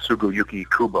Sugiyuki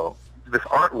Kubo. This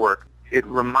artwork, it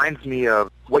reminds me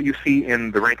of what you see in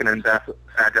the Rankin and Bass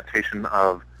adaptation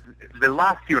of The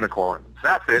Last Unicorn.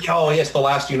 That's it. Oh, yes, The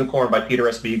Last Unicorn by Peter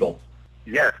S. Beagle.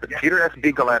 Yes, the Peter S.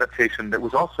 Beagle adaptation that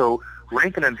was also,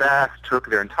 Rankin and Bass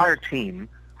took their entire team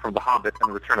from The Hobbit and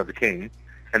The Return of the King,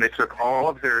 and they took all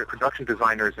of their production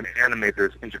designers and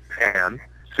animators in Japan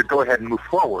to go ahead and move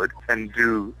forward and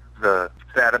do the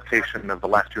adaptation of The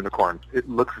Last Unicorn. It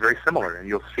looks very similar, and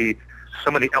you'll see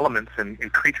so many elements in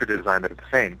creature design that are the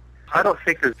same. I don't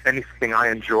think there's anything I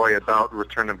enjoy about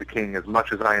Return of the King as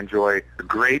much as I enjoy the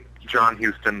great John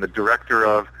Huston, the director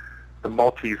of The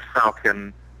Maltese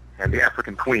Falcon and The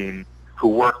African Queen, who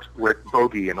worked with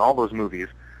Bogey in all those movies,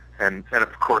 and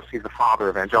of course he's the father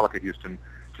of Angelica Huston.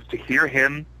 Just to hear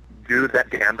him do that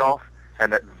Gandalf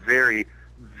and that very,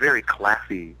 very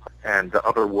classy and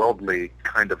otherworldly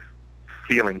kind of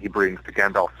feeling he brings to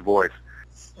Gandalf's voice.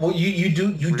 Well, you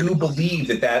do believe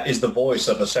that is the voice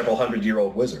of a several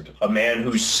hundred-year-old wizard, a man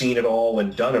who's seen it all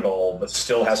and done it all, but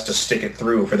still has to stick it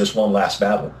through for this one last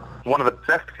battle. One of the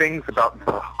best things about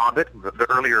The Hobbit, the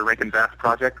earlier Rankin Bass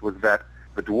project, was that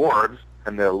the dwarves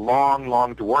and the long,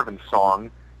 long dwarven song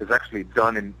is actually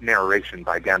done in narration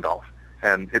by Gandalf,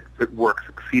 and it works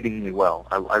exceedingly well.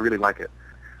 I really like it.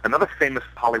 Another famous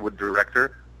Hollywood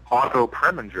director, Otto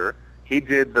Preminger, he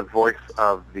did the voice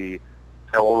of the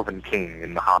Elven King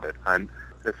in The Hobbit, and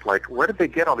it's like, where did they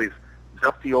get all these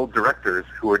dusty old directors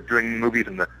who were doing movies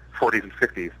in the 40s and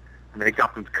 50s, and they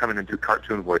got them to come in and do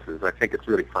cartoon voices? I think it's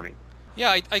really funny.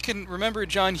 Yeah, I can remember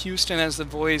John Huston as the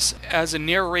voice, as a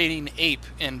narrating ape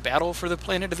in Battle for the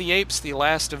Planet of the Apes, the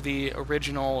last of the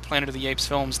original Planet of the Apes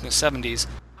films in the 70s.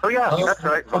 Oh yeah, that's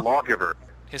right, the Lawgiver.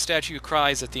 His statue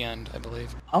cries at the end, I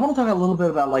believe. I want to talk a little bit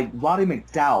about like Roddy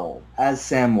McDowall as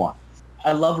Samwise.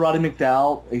 I love Roddy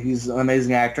McDowall. He's an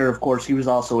amazing actor. Of course, he was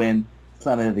also in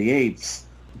Planet of the Apes,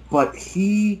 but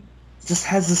he just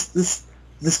has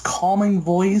this calming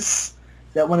voice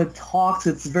that when it talks,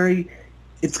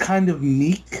 it's kind of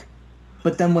meek.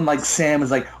 But then when like Sam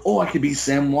is like, oh, I could be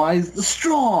Samwise the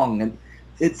Strong, and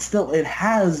it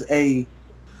has a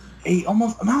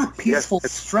almost not a peaceful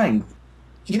strength.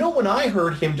 You know, when I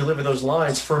heard him deliver those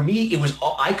lines, for me,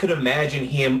 I could imagine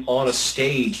him on a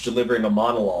stage delivering a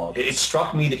monologue. It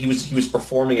struck me that he was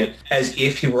performing it as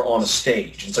if he were on a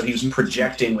stage, and so he was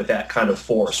projecting with that kind of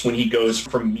force when he goes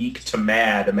from meek to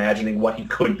mad, imagining what he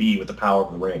could be with the power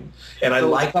of the ring. And I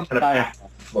like that kind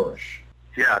of flourish.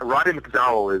 Yeah, Roddy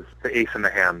McDowall is the ace in the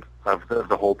hand of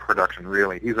the whole production,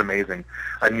 really. He's amazing.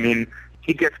 I mean,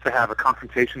 he gets to have a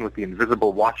confrontation with the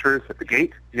invisible watchers at the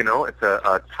gate. You know, it's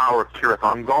a Tower of Cirith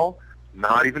Ungol.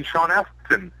 Not even Sean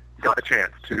Astin got a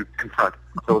chance to confront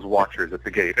those watchers at the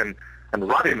gate. And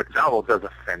Roddy McDowall does a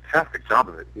fantastic job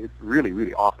of it. It's really,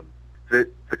 really awesome. The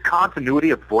continuity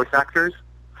of voice actors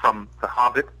from the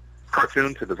Hobbit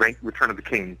cartoon to the Return of the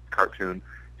King cartoon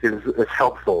is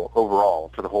helpful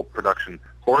overall to the whole production.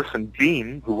 Orson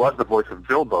Bean, who was the voice of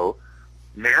Bilbo,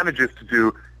 manages to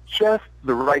do just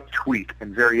the right tweak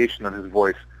and variation on his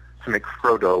voice to make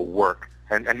Frodo work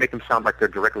and make him sound like they're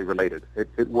directly related.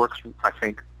 It works, I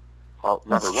think,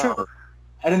 rather well. True.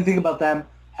 I didn't think about them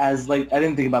as I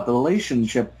didn't think about the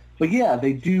relationship, but yeah,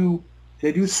 they do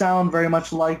sound very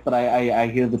much alike. But I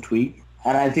hear the tweak,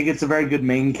 and I think it's a very good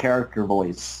main character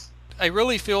voice. I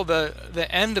really feel the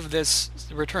end of this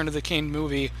Return of the King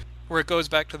movie, where it goes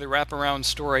back to the wraparound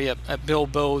story at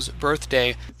Bilbo's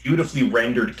birthday. Beautifully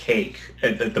rendered cake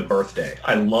at the birthday.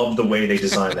 I love the way they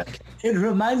designed that cake. It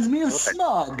reminds me of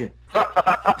Smaug.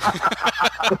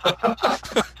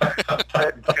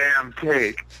 That damn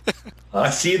cake. I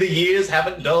see the years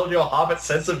haven't dulled your Hobbit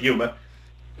sense of humor.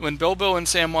 When Bilbo and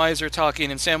Samwise are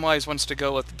talking, and Samwise wants to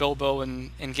go with Bilbo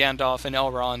and Gandalf and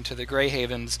Elrond to the Grey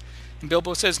Havens, and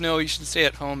Bilbo says, no, you should stay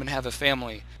at home and have a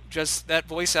family. Just that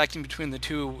voice acting between the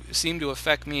two seemed to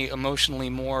affect me emotionally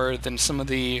more than some of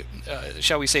the,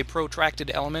 shall we say, protracted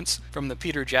elements from the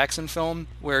Peter Jackson film,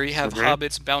 where you have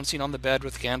hobbits bouncing on the bed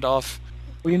with Gandalf.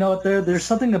 Well, you know what? There's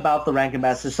something about the Rankin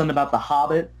Bass, there's something about The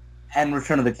Hobbit and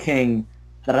Return of the King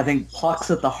that I think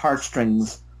plucks at the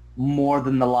heartstrings more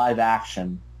than the live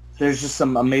action. There's just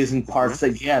some amazing parts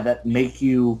that make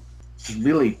you just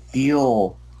really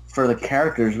feel for the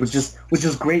characters, which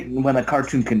is great when a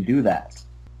cartoon can do that.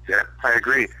 Yeah, I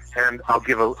agree. And I'm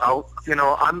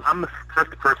the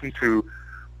first person to,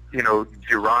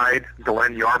 deride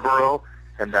Glenn Yarborough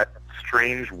and that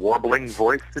strange warbling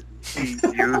voice that he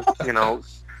used.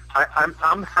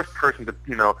 I'm the first person to,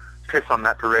 piss on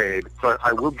that parade, but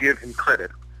I will give him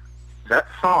credit. That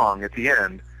song at the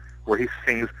end where he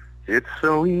sings, "It's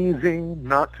so easy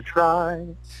not to try."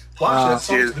 Watch that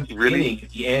song at the beginning. At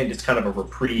the end, it's kind of a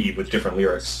reprieve with different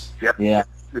lyrics. Yep. Yeah.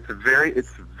 It's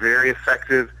very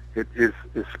effective. It is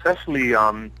especially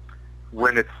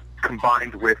when it's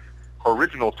combined with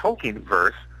original Tolkien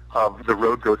verse of "The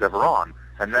Road Goes Ever On,"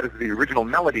 and that is the original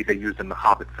melody they used in the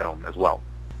Hobbit film as well.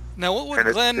 Now, what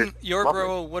would Glenn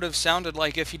Yarborough would have sounded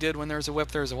like if he did "When There's a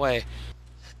Whip, There's a Way"?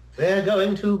 They're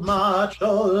going to march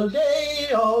all day,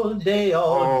 all day,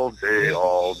 all day,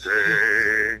 all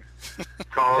day.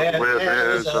 Cause where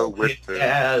there's a whip,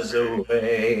 there's a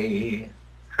way.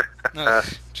 Oh,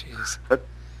 jeez.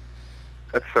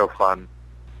 That's so fun.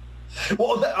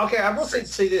 Well, okay, I will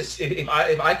say this. If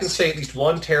I can say at least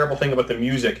one terrible thing about the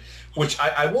music, which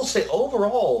I will say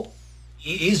overall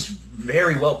is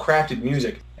very well-crafted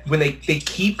music, when they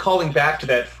keep calling back to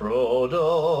that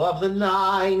Frodo of the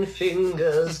Nine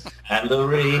Fingers and the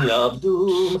Ring of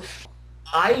Doom,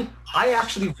 I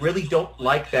actually really don't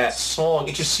like that song.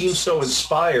 It just seems so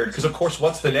inspired, because of course,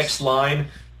 what's the next line?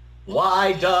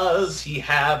 Why does he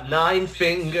have 9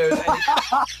 fingers?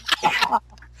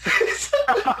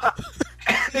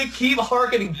 they keep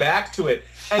harkening back to it.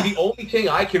 And the only thing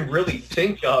I can really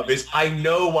think of is I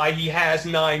know why he has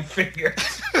 9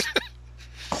 fingers. Well,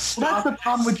 that's the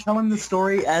problem with telling the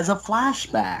story as a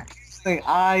flashback.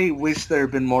 I wish there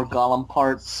had been more Gollum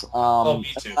parts.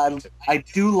 Me too. I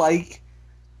do like,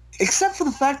 except for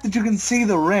the fact that you can see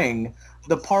the ring,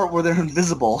 the part where they're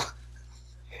invisible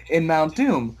in Mount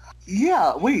Doom.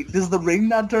 Yeah, wait, does the ring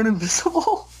not turn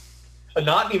invisible?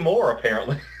 Not anymore,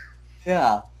 apparently.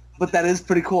 Yeah, but that is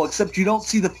pretty cool, except you don't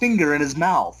see the finger in his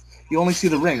mouth. You only see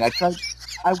the ring. I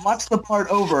watched the part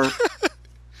over.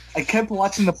 I kept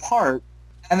watching the part,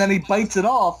 and then he bites it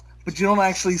off, but you don't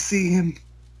actually see him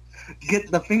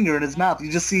get the finger in his mouth.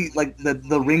 You just see, like,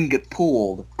 the ring get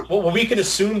pulled. Well, we can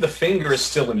assume the finger is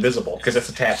still invisible, because it's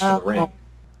attached to the ring.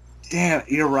 Damn,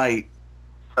 you're right.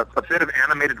 A bit of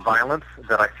animated violence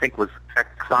that I think was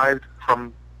excised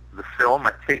from the film.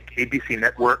 I think ABC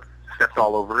Network stepped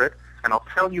all over it, and I'll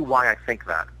tell you why I think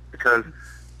that. Because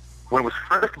when it was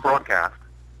first broadcast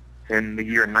in the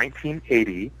year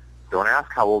 1980, don't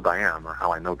ask how old I am or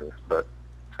how I know this, but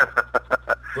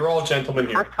we're all gentlemen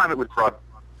here. The first time it was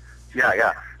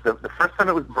The first time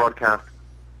it was broadcast,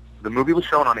 the movie was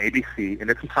shown on ABC in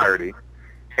its entirety,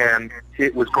 and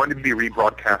it was going to be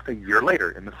rebroadcast a year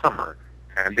later in the summer,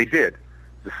 and they did.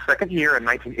 The second year in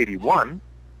 1981,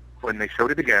 when they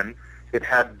showed it again, it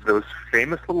had those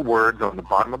famous little words on the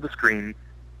bottom of the screen,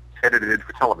 edited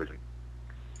for television.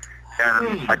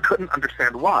 And I couldn't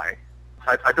understand why.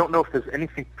 I don't know if there's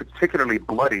anything particularly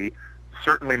bloody,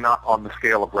 certainly not on the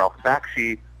scale of Ralph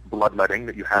Bakshi bloodletting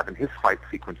that you have in his fight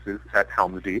sequences at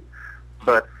Helm's Deep,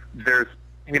 but there's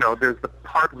the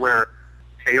part where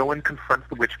Eowyn confronts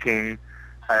the Witch King,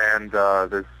 and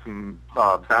there's some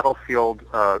battlefield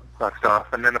stuff,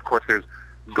 and then of course there's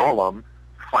Gollum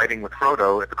fighting with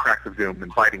Frodo at the Cracks of Doom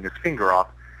and biting his finger off,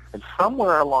 and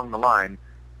somewhere along the line,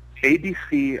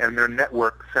 ABC and their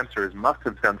network censors must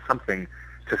have done something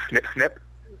to snip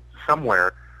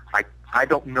somewhere. I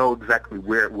don't know exactly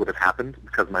where it would have happened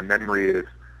because my memory is,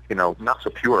 not so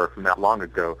pure from that long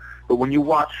ago. But when you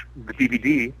watch the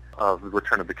DVD of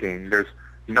Return of the King, there's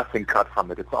nothing cut from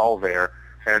it. It's all there.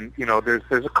 And,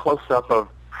 there's a close-up of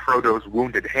Frodo's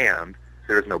wounded hand.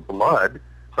 There's no blood,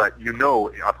 but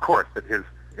of course, that his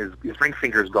ring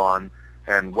finger's gone,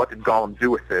 and what did Gollum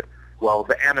do with it? Well,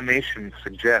 the animation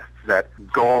suggests that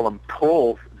Gollum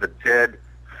pulls the dead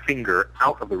finger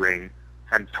out of the ring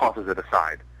and tosses it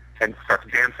aside and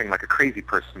starts dancing like a crazy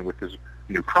person with his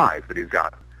new prize that he's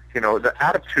got. The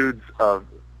attitudes of,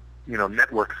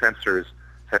 network censors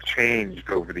have changed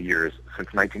over the years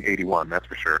since 1981, that's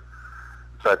for sure.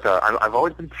 But I've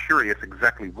always been curious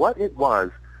exactly what it was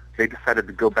they decided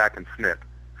to go back and snip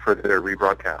for their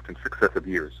rebroadcast in successive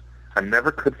years. I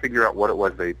never could figure out what it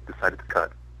was they decided to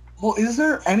cut. Well, is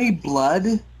there any blood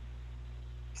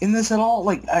in this at all?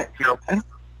 Well,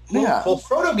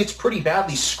 Frodo gets pretty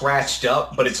badly scratched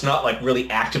up, but it's not like really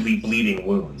actively bleeding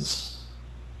wounds.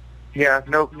 Yeah,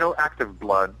 no active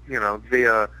blood.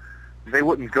 They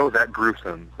wouldn't go that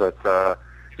gruesome, but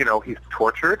he's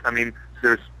tortured. I mean,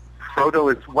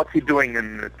 Frodo is, what's he doing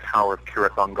in the Tower of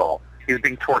Cirith Ungol? He's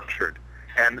being tortured,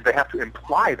 and they have to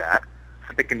imply that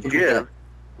so they can give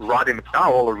Roddy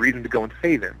McDowell a reason to go and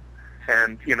save him.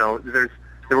 And there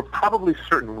were probably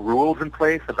certain rules in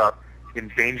place about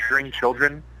endangering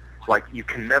children. Like, you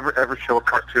can never ever show a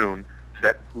cartoon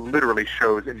that literally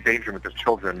shows endangerment of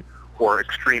children or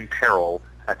extreme peril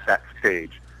at that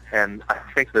stage. And I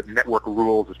think that network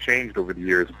rules have changed over the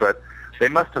years, but they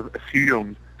must have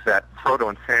assumed that Frodo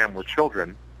and Sam were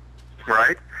children,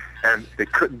 right? And they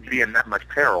couldn't be in that much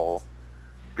peril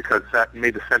because that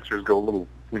made the censors go a little,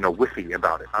 whiffy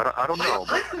about it. I don't know.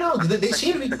 I don't know. They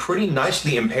seem to be pretty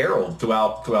nicely imperiled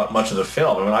throughout much of the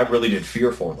film. I mean, I really did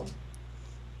fear for them.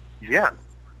 Yeah,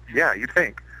 you'd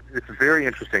think. It's very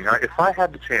interesting. If I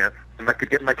had the chance and I could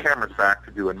get my cameras back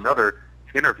to do another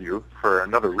interview for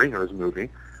another Ringers movie,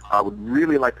 I would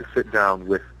really like to sit down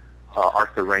with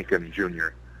Arthur Rankin Jr.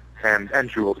 and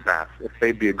Jules Bass. If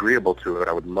they'd be agreeable to it,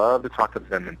 I would love to talk to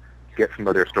them and get some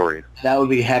of their stories. That would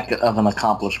be heck of an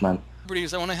accomplishment.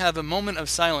 I want to have a moment of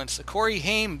silence. Corey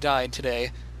Haim died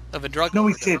today of a drug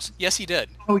overdose. He didn't. Yes, he did.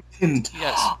 No, he didn't.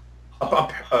 Yes.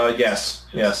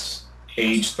 Yes.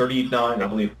 Age 39, I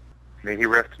believe. May he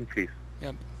rest in peace.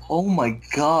 Yep. Oh my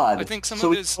God! I think some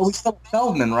of his. So he's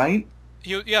Feldman, right?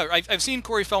 I've seen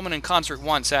Corey Feldman in concert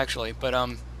once actually, but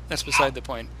that's beside the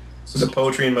point. Is it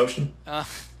Poetry in Motion?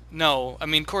 No, I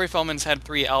mean Corey Feldman's had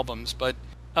 3 albums, but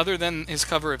other than his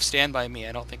cover of Stand By Me,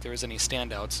 I don't think there was any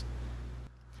standouts.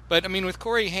 But I mean, with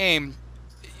Corey Haim,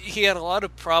 he had a lot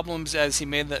of problems as he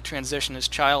made that transition as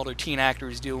child or teen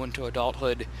actors do into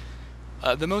adulthood.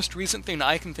 The most recent thing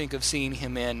I can think of seeing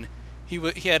him in,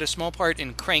 he had a small part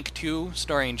in Crank 2,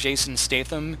 starring Jason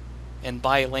Statham and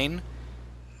Bai Lane.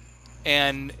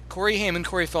 And Corey Haim and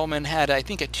Corey Feldman had, I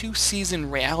think, a 2-season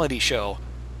reality show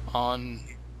on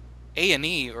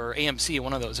A&E or AMC,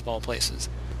 one of those of all places.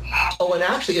 Oh, and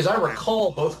actually, as I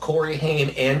recall, both Corey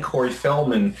Haim and Corey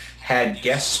Feldman had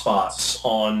guest spots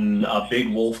on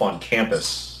Big Wolf on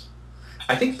Campus.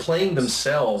 I think playing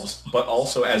themselves, but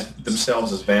also as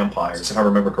themselves as vampires, if I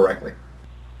remember correctly.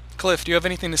 Cliff, do you have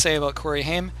anything to say about Corey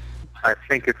Haim? I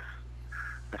think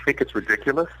it's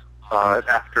ridiculous.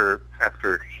 After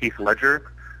Heath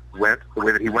Ledger went the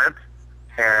way that he went,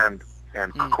 and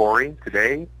Corey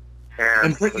today,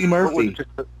 and Brittany Murphy,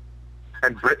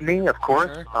 and Brittany, of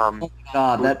course. Sure. Oh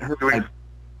God, that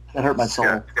hurt my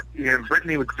soul. Yeah,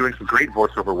 Brittany was doing some great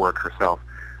voiceover work herself.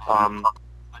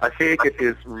 I think it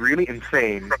is really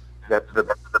insane that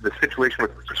the situation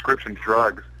with prescription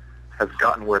drugs has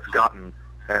gotten where it's gotten,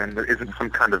 and there isn't some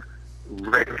kind of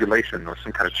regulation or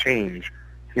some kind of change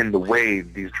in the way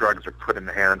these drugs are put in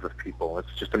the hands of people.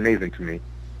 It's just amazing to me.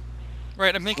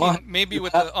 Right, I'm thinking maybe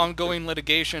with the ongoing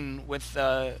litigation with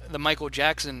the Michael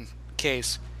Jackson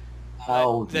case,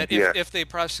 that if they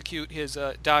prosecute his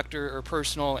doctor or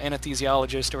personal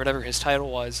anesthesiologist or whatever his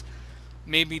title was,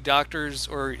 maybe doctors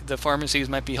or the pharmacies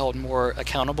might be held more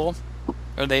accountable,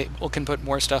 or they can put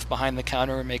more stuff behind the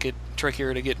counter and make it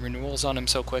trickier to get renewals on him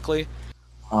so quickly.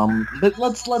 But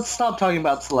let's stop talking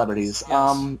about celebrities.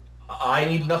 Yes. I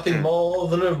need nothing more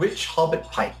than a rich hobbit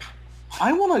pipe.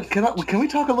 Can we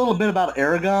talk a little bit about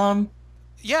Aragorn?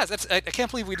 Yes, I can't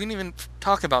believe we didn't even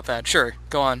talk about that. Sure,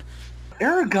 go on.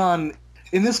 Aragorn,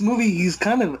 in this movie, he's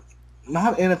kind of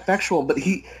not ineffectual, but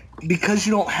because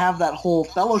you don't have that whole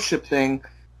fellowship thing,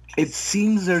 it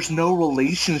seems there's no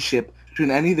relationship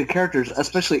between any of the characters,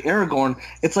 especially Aragorn.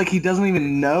 It's like he doesn't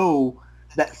even know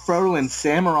that Frodo and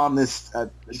Sam are on this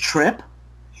trip.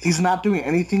 He's not doing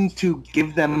anything to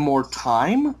give them more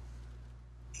time.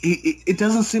 It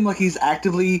doesn't seem like he's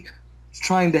actively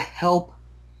trying to help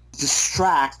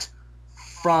distract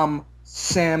from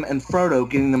Sam and Frodo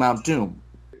getting them out Doom.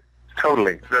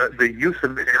 Totally. The use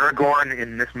of Aragorn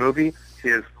in this movie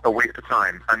is a waste of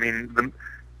time. I mean,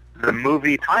 the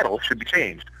movie title should be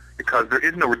changed because there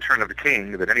is no Return of the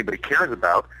King that anybody cares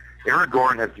about.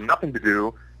 Aragorn has nothing to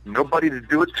do, nobody to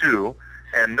do it to,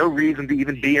 and no reason to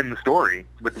even be in the story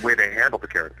with the way they handle the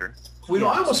character. Well,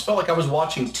 I almost felt like I was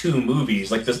watching two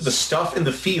movies. Like the stuff in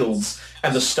the fields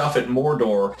and the stuff at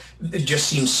Mordor, it just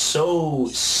seems so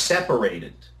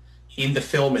separated in the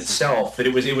film itself that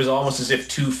it was almost as if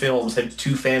two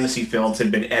fantasy films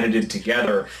had been edited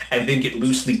together and then get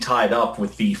loosely tied up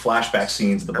with the flashback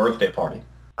scenes of the birthday party.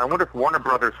 I wonder if Warner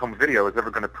Brothers Home Video is ever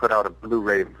going to put out a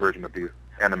Blu-ray version of these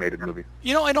animated movies.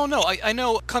 You know, I don't know. I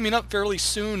know coming up fairly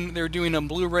soon they're doing a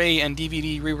Blu-ray and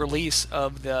DVD re-release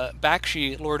of the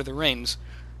Bakshi Lord of the Rings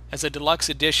as a deluxe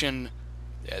edition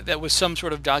that was some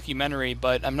sort of documentary,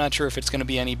 but I'm not sure if it's going to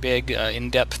be any big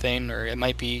in-depth thing, or it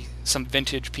might be some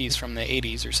vintage piece from the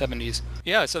 80s or 70s.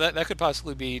 Yeah, so that could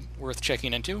possibly be worth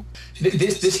checking into.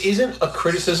 This isn't a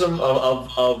criticism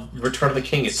of Return of the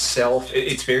King itself.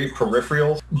 It's very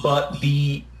peripheral, but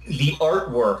the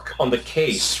artwork on the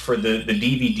case for the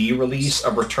DVD release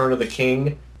of Return of the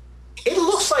King, it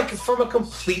looks like from a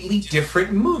completely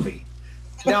different movie.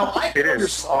 Now, it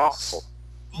is awful.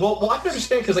 Well, I can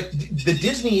understand because like the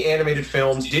Disney animated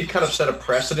films did kind of set a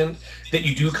precedent that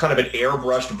you do kind of an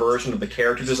airbrushed version of the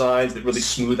character designs that really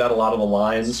smooth out a lot of the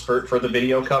lines for the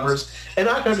video covers, and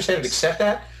I can understand and accept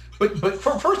that. But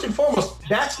first and foremost,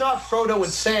 that's not Frodo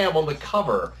and Sam on the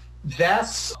cover.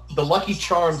 That's the Lucky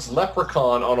Charms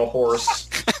leprechaun on a horse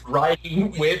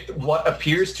riding with what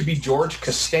appears to be George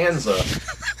Costanza,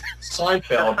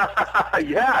 Seinfeld.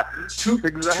 Yeah,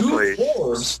 exactly.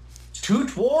 Two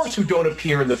dwarves who don't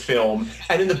appear in the film,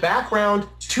 and in the background,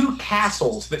 two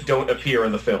castles that don't appear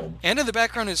in the film. And in the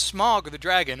background is Smaug the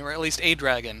dragon, or at least a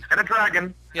dragon. And a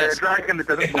dragon. Yes. And a dragon that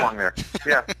doesn't belong there.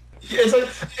 Yeah.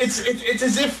 It's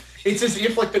as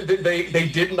if like they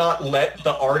did not let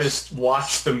the artist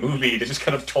watch the movie. They just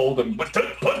kind of told them,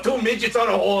 put two midgets on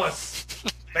a horse.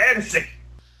 Fancy.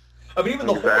 I mean, even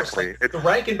the horse, like, the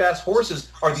Rankin-Bass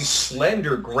horses are these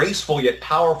slender, graceful, yet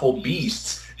powerful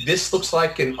beasts. This looks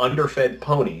like an underfed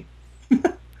pony.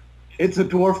 It's a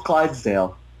dwarf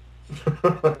Clydesdale.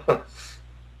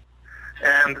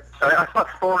 And I thought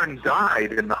Thorin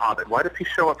died in The Hobbit. Why does he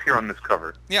show up here on this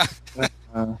cover? Yeah.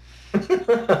 Right.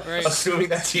 Assuming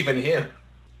that's even him.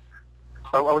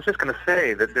 I was just going to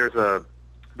say that there's a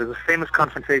famous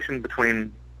confrontation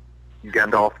between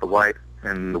Gandalf the White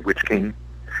and the Witch King.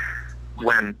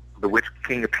 When the Witch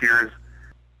King appears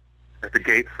at the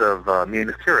gates of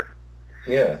Minas Tirith.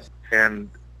 Yeah. And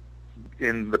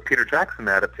in the Peter Jackson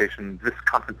adaptation, this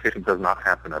confrontation does not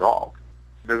happen at all.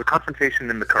 There's a confrontation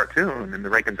in the cartoon, in the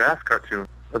Rankin Bass cartoon,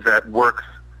 that works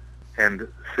and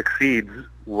succeeds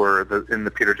in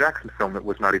the Peter Jackson film that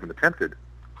was not even attempted.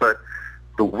 But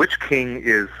the Witch King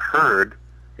is heard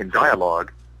in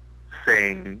dialogue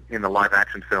saying in the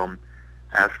live-action film,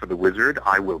 "As for the wizard,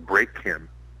 I will break him."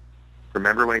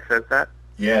 Remember when he says that?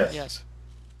 Yes. Yes.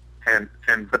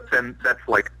 But then that's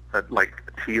like a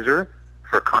teaser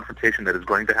for a confrontation that is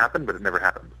going to happen, but it never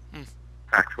happens.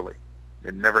 Actually,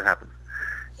 it never happens.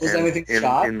 Was anything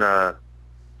shot?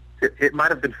 It might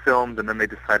have been filmed, and then they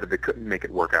decided they couldn't make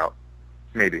it work out.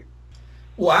 Maybe.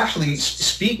 Well, actually,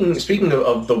 speaking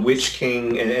of the Witch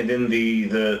King and then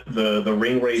the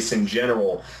ring race in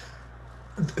general,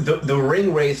 the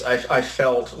ring race I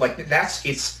felt like they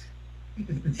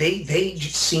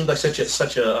seemed like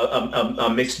such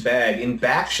a mixed bag. In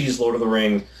Bakshi's Lord of the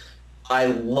Ring, I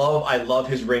love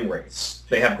his ring wraiths.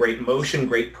 They have great motion,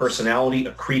 great personality,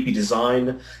 a creepy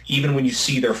design. Even when you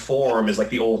see their form as like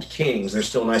the old kings, they're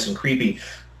still nice and creepy.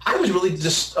 I was really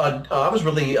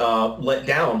let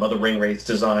down by the ring wraiths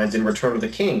designs in Return of the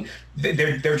King.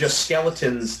 They're just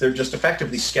skeletons. They're just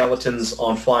effectively skeletons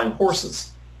on flying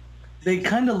horses. They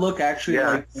kind of look actually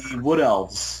like the wood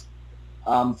elves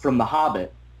from The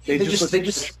Hobbit.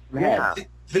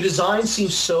 The design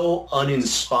seems so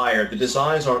uninspired. The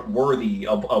designs aren't worthy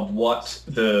of what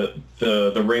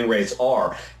the ring wraiths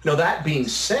are. Now, that being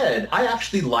said, I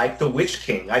actually like the Witch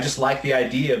King. I just like the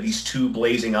idea of these two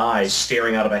blazing eyes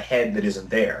staring out of a head that isn't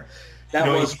there.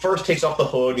 He first takes off the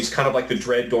hood. He's kind of like the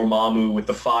Dread Dormammu with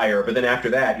the fire. But then after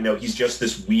that, he's just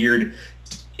this weird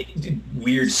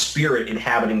spirit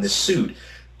inhabiting this suit.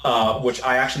 Which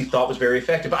I actually thought was very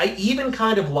effective. I even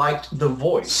kind of liked the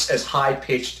voice, as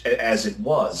high-pitched as it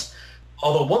was.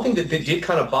 Although one thing that did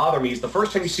kind of bother me is the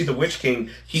first time you see the Witch King,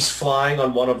 he's flying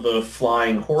on one of the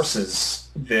flying horses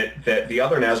that the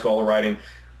other Nazgul are riding,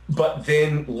 but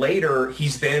then later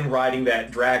he's then riding that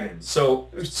dragon. So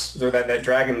that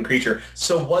dragon creature.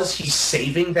 So was he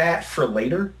saving that for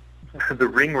later? The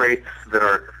ring wraiths that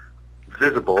are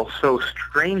visible, so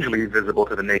strangely visible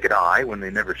to the naked eye when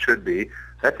they never should be,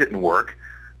 that didn't work.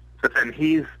 But then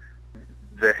he's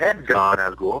the head god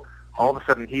Nazgul. All of a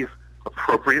sudden he's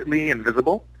appropriately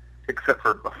invisible, except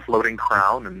for a floating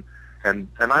crown, and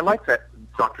I like that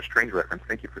Doctor Strange reference.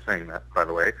 Thank you for saying that, by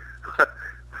the way.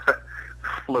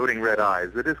 Floating red eyes.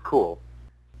 It is cool.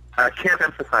 I can't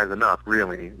emphasize enough,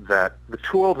 really, that the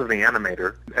tools of the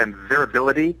animator and their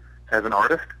ability as an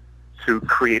artist to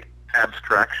create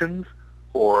abstractions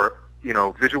or,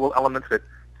 visual elements that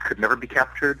could never be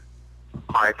captured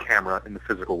by a camera in the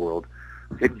physical world.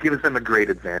 It gives them a great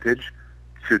advantage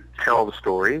to tell the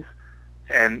stories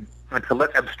and to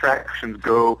let abstractions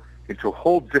go into a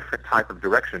whole different type of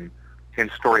direction in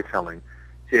storytelling.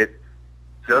 It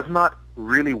does not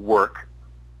really work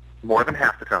more than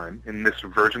half the time in this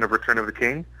version of Return of the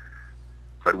King,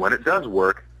 but when it does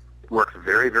work, it works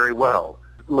very, very well.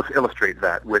 Let's illustrate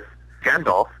that with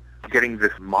Gandalf getting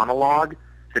this monologue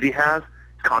that he has,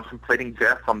 contemplating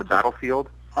death on the battlefield,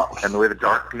 and the way the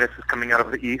darkness is coming out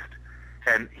of the east.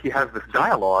 And he has this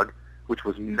dialogue, which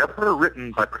was never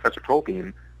written by Professor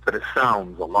Tolkien, but it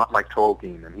sounds a lot like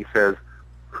Tolkien. And he says,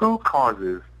 "Who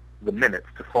causes the minutes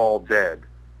to fall dead,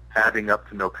 adding up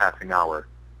to no passing hour,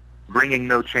 bringing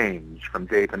no change from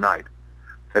day to night,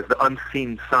 as the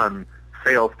unseen sun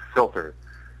fails to filter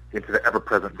into the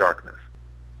ever-present darkness?"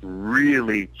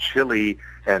 Really chilly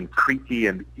and creepy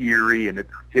and eerie, and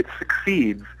it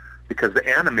succeeds because the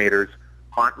animators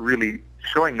aren't really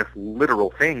showing us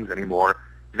literal things anymore.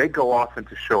 They go off and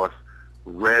to show us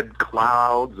red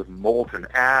clouds of molten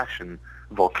ash and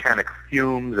volcanic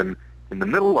fumes, and in the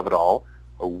middle of it all,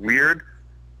 a weird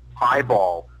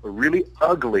eyeball, a really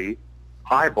ugly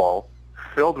eyeball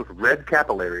filled with red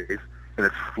capillaries, and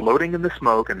it's floating in the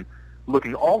smoke and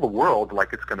looking all the world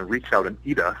like it's going to reach out and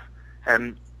eat us.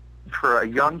 And for a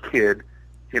young kid,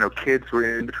 kids who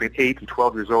are in between 8 and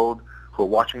 12 years old who are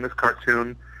watching this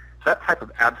cartoon, that type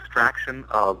of abstraction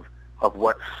of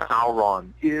what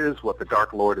Sauron is, what the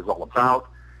Dark Lord is all about,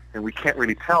 and we can't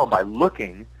really tell by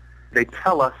looking. They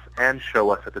tell us and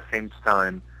show us at the same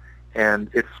time, and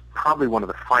it's probably one of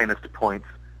the finest points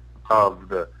of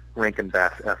the Rankin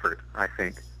Bass effort, I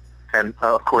think. And,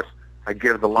 of course, I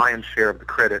give the lion's share of the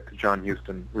credit to John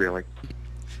Huston, really.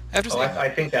 I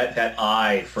think that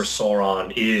eye for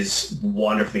Sauron is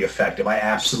wonderfully effective. I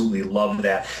absolutely love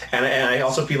that. And I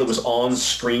also feel it was on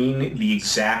screen the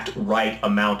exact right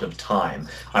amount of time.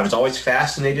 I was always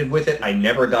fascinated with it. I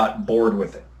never got bored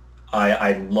with it.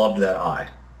 I loved that eye.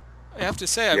 I have to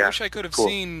say, I wish I could have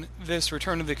seen this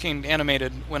Return of the King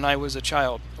animated when I was a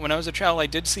child. When I was a child, I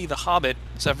did see The Hobbit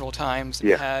several times.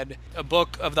 It had a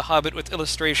book of The Hobbit with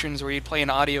illustrations where you'd play an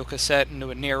audio cassette and it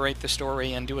would narrate the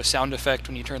story and do a sound effect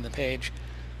when you turn the page.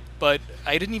 But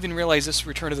I didn't even realize this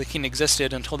Return of the King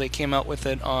existed until they came out with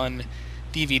it on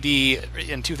DVD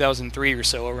in 2003 or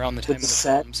so, around the time of the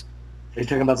films. Are you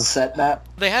talking about the set, Matt?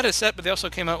 They had a set, but they also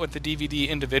came out with the DVD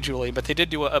individually. But they did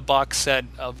do a box set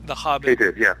of The Hobbit. They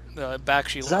did, yeah. The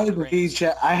Bakshi.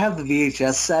 I have the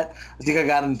VHS set. I think I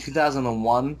got it in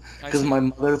 2001 because my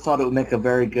mother thought it would make a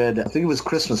very good, I think it was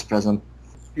Christmas present.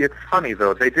 It's funny,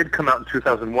 though. They did come out in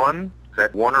 2001,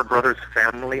 that Warner Brothers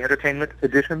Family Entertainment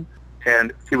Edition,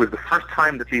 and it was the first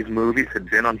time that these movies had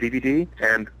been on DVD.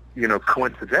 And, you know,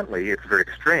 coincidentally, it's very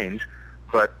strange,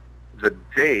 but the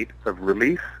date of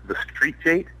release, the street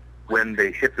date, when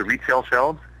they hit the retail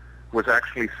shelves, was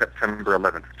actually September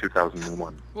 11th,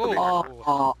 2001.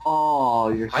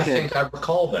 You're I think I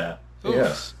recall that. Ooh.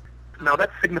 Yes. Now,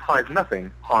 that signifies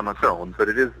nothing on its own, but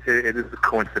it is a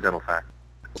coincidental fact.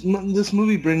 This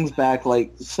movie brings back,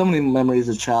 like, so many memories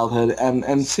of childhood,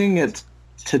 and seeing it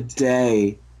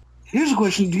today. Here's a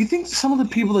question. Do you think some of the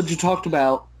people that you talked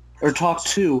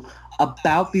to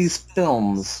about these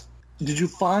films, did you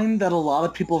find that a lot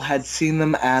of people had seen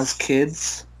them as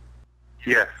kids?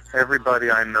 Yes, everybody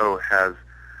I know has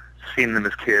seen them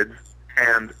as kids.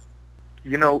 And,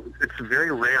 you know, it's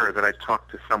very rare that I talk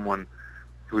to someone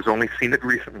who's only seen it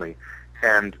recently.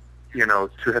 And, you know,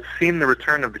 to have seen the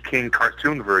Return of the King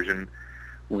cartoon version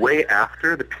way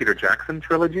after the Peter Jackson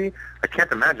trilogy, I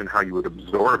can't imagine how you would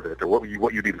absorb it or what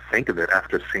you'd even think of it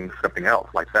after seeing something else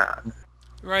like that.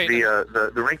 Right.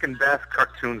 The Rankin Bass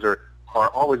cartoons are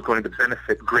always going to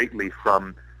benefit greatly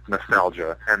from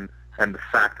nostalgia and the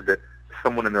fact that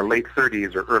someone in their late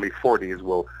 30s or early 40s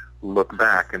will look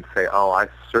back and say, oh, I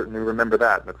certainly remember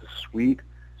that. That's a sweet,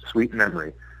 sweet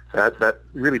memory. That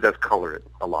really does color it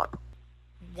a lot.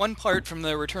 One part from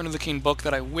the Return of the King book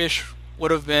that I wish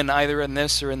would have been either in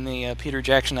this or in the Peter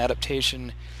Jackson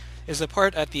adaptation is the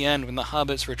part at the end when the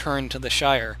hobbits return to the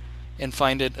Shire and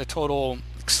find it a total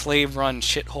slave-run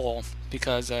shithole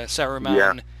because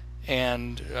Saruman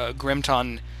and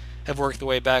Grimton have worked the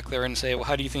way back there and say, well,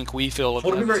 how do you think we feel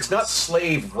about remember, it's not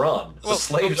slave-run. The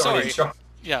slaves are in charge.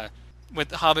 Yeah, with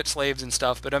the Hobbit slaves and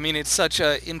stuff. But, I mean, it's such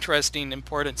an interesting,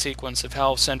 important sequence of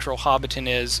how central Hobbiton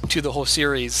is to the whole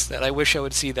series that I wish I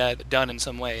would see that done in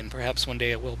some way, and perhaps one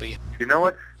day it will be. You know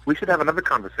what? We should have another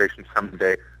conversation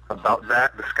someday about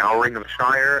that, the scouring of the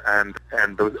Shire,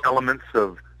 and those elements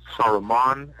of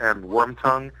Saruman and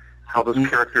Wormtongue, how those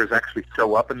characters actually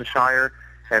show up in the Shire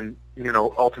and, you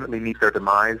know, ultimately meet their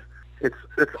demise.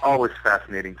 It's always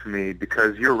fascinating to me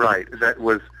because you're right. That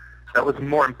was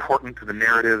more important to the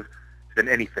narrative than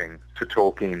anything to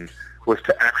Tolkien, was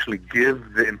to actually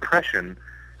give the impression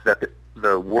that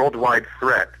the worldwide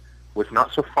threat was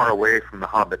not so far away from the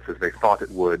hobbits as they thought it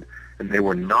would, and they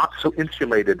were not so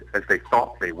insulated as they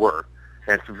thought they were.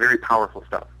 And it's very powerful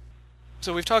stuff.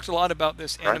 So we've talked a lot about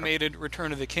this animated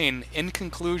Return of the King. In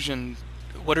conclusion,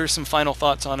 what are some final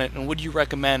thoughts on it, and would you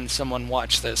recommend someone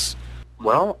watch this?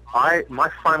 Well,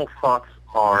 my final thoughts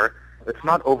are, it's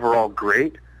not overall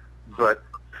great, but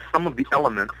some of the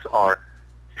elements are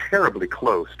terribly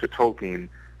close to Tolkien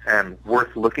and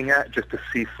worth looking at just to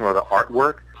see some of the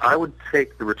artwork. I would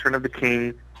take The Return of the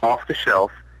King off the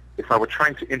shelf if I were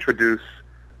trying to introduce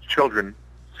children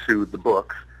to the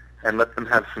books and let them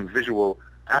have some visual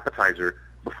appetizer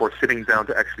before sitting down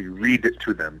to actually read it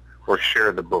to them or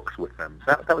share the books with them.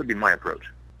 That would be my approach.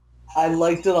 I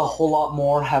liked it a whole lot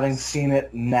more having seen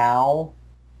it now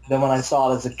than when I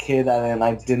saw it as a kid, and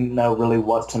I didn't know really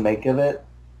what to make of it.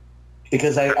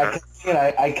 Because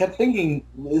I kept thinking,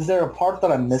 is there a part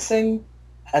that I'm missing?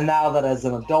 And now that as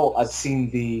an adult, I've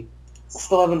seen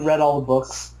still haven't read all the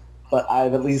books, but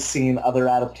I've at least seen other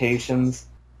adaptations,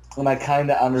 and I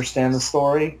kind of understand the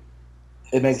story.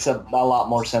 It makes a lot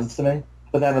more sense to me.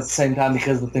 But then at the same time,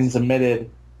 because the thing's omitted,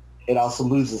 it also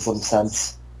loses some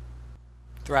sense.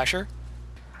 Thrasher?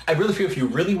 I really feel if you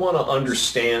really want to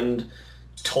understand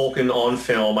Tolkien on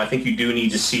film, I think you do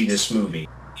need to see this movie.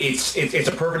 It's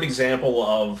a perfect example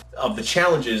of the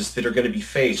challenges that are going to be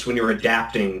faced when you're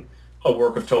adapting a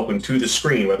work of Tolkien to the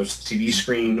screen, whether it's the TV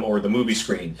screen or the movie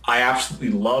screen. I absolutely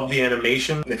love the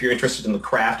animation. If you're interested in the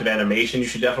craft of animation, you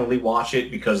should definitely watch it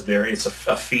because it's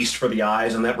a feast for the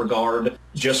eyes in that regard.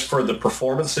 Just for the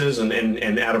performances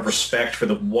and out of respect for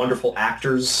the wonderful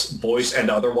actors, voice and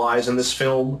otherwise, in this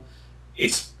film,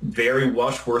 it's very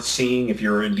much worth seeing if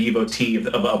you're a devotee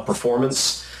of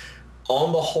performance.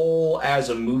 On the whole, as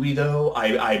a movie, though,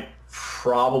 I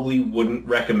probably wouldn't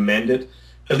recommend it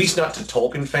at least not to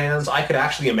Tolkien fans. I could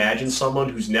actually imagine someone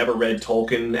who's never read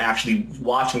Tolkien actually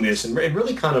watching this and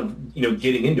really kind of,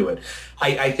 getting into it.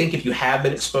 I think if you have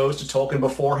been exposed to Tolkien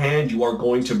beforehand, you are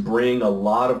going to bring a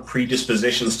lot of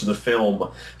predispositions to the film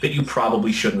that you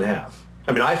probably shouldn't have.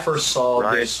 I mean, I first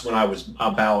saw this when I was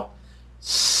about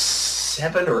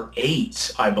 7 or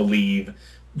 8, I believe.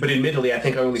 But admittedly, I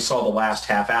think I only saw the last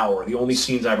half hour. The only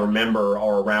scenes I remember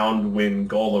are around when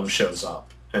Gollum shows up.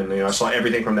 And I saw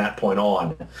everything from that point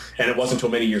on. And it wasn't until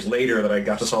many years later that I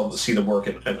got to see the work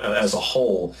as a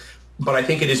whole. But I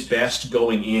think it is best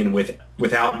going in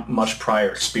without much prior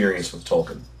experience with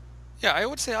Tolkien. Yeah, I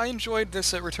would say I enjoyed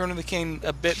this at Return of the King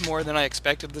a bit more than I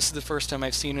expected. This is the first time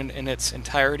I've seen it in its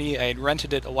entirety. I had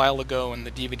rented it a while ago and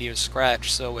the DVD was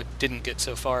scratched, so it didn't get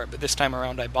so far. But this time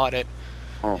around I bought it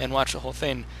and watched the whole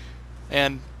thing.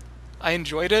 And I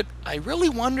enjoyed it. I really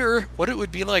wonder what it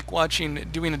would be like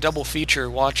doing a double feature,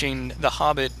 watching The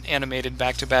Hobbit animated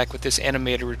back-to-back with this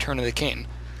animated Return of the King.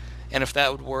 And if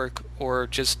that would work, or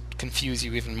just confuse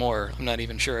you even more, I'm not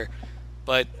even sure.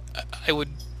 But I would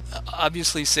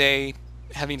obviously say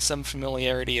having some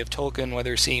familiarity of Tolkien,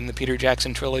 whether seeing the Peter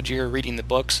Jackson trilogy or reading the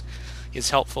books, is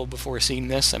helpful before seeing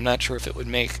this. I'm not sure if it would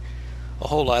make a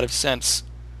whole lot of sense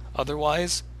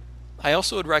otherwise. I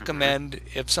also would recommend,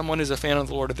 if someone is a fan of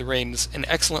The Lord of the Rings, an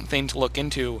excellent thing to look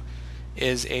into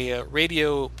is a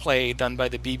radio play done by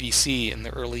the BBC in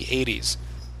the early 80s,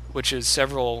 which is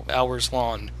several hours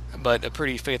long, but a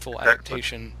pretty faithful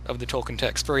adaptation of the Tolkien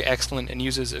text. Very excellent, and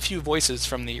uses a few voices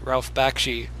from the Ralph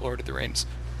Bakshi Lord of the Rings.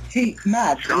 Hey,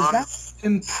 Matt, is that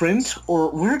in print, or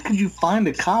where could you find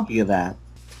a copy of that?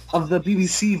 Of the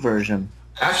BBC version?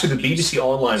 Actually, the BBC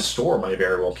online store might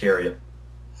very well carry it.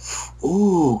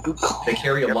 Ooh, good call. They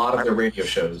carry a lot of their radio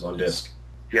shows on disc.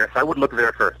 Yes, I would look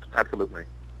there first. Absolutely.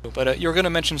 But you were going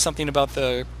to mention something about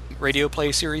the radio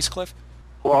play series, Cliff?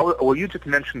 Well, you just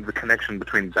mentioned the connection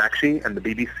between Bakshi and the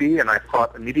BBC, and I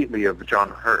thought immediately of John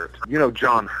Hurt. You know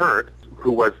John Hurt,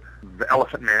 who was the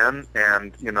Elephant Man,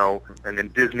 and and in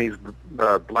Disney's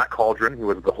Black Cauldron, he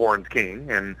was the Horned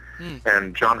King,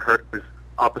 and John Hurt was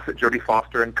opposite Jodie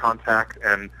Foster in Contact,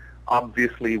 and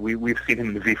obviously we've seen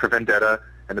him in V for Vendetta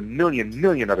and a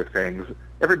million other things.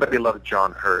 Everybody loves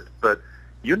John Hurt, but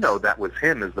that was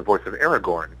him as the voice of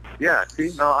Aragorn. Yeah,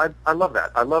 see, no, I love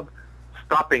that. I love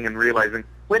stopping and realizing,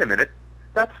 wait a minute,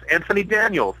 that's Anthony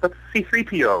Daniels. That's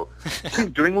C-3PO. He's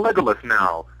doing Legolas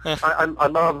now. I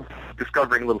love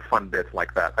discovering little fun bits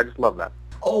like that. I just love that.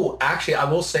 Oh, actually, I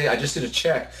will say, I just did a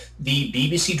check. The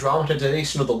BBC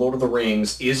dramatization of The Lord of the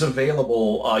Rings is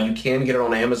available. You can get it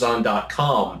on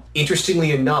Amazon.com.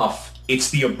 Interestingly enough,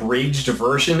 it's the abridged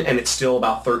version, and it's still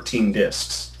about 13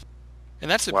 discs.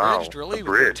 And that's abridged, really?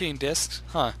 With 13 discs?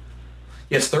 Huh.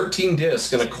 Yes, 13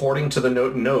 discs, and according to the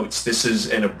notes, this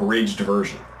is an abridged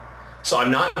version. So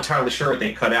I'm not entirely sure what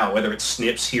they cut out, whether it's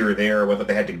snips here or there, whether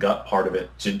they had to gut part of it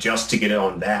just to get it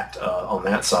on that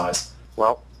size.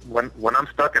 Well, when I'm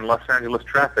stuck in Los Angeles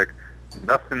traffic,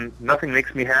 nothing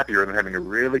makes me happier than having a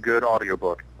really good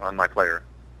audiobook on my player.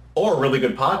 Or a really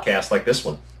good podcast like this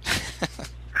one.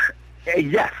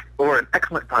 Yes, or an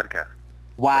excellent podcast.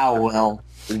 Wow, Will.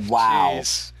 Wow.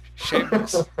 Jeez.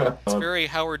 Shameless. It's very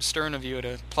Howard Stern of you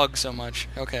to plug so much.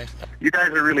 Okay. You guys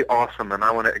are really awesome, and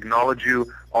I want to acknowledge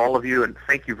you, all of you, and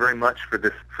thank you very much for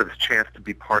this chance to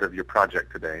be part of your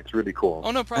project today. It's really cool.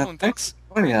 Oh, no problem. Thanks.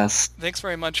 Yes. Thanks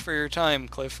very much for your time,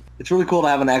 Cliff. It's really cool to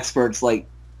have an expert's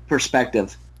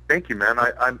perspective. Thank you, man.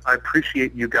 I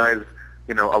appreciate you guys,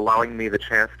 allowing me the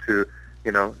chance to,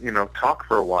 talk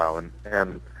for a while,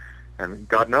 and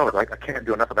God knows I can't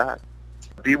do enough of that.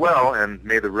 Be well, and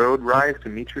may the road rise to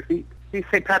meet your feet. See,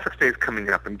 St. Patrick's Day is coming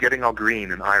up. I'm getting all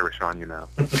green and Irish on you now.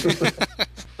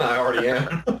 I already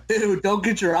am. Ew, don't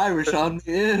get your Irish on me.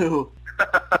 Ew.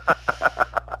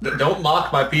 Don't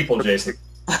mock my people, Jason.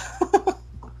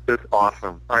 That's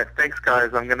awesome. All right, thanks,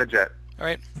 guys. I'm going to jet. All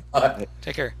right.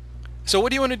 Take care. So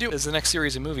what do you want to do as the next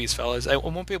series of movies, fellas? I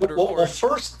won't be able to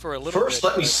record for a little bit. First,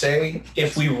 let me say,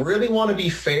 if we really want to be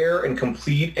fair and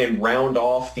complete and round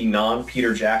off the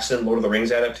non-Peter Jackson Lord of the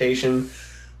Rings adaptation,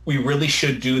 we really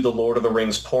should do the Lord of the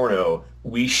Rings porno.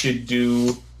 We should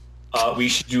do Lord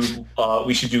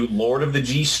of the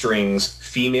G-Strings,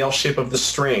 Female Ship of the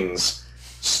Strings,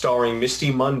 starring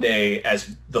Misty Monday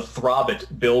as the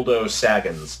Throbbit Bilbo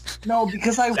Saggins. No,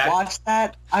 because I watched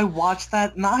that,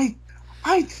 and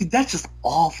I think that's just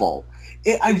awful.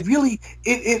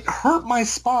 It hurt my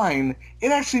spine.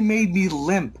 It actually made me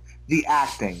limp, the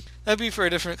acting. That'd be for a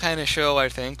different kind of show, I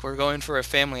think. We're going for a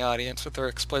family audience with our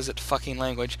explicit fucking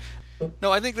language.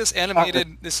 No, I think this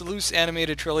loose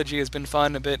animated trilogy has been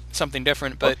fun, a bit something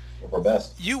different, but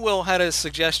best. You, Will, had a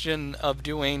suggestion of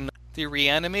doing the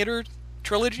Reanimator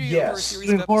trilogy Yes. over a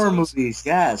series of Horror episodes? movies,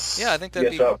 yes. Yeah, I think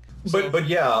that'd be... But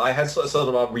yeah, I had something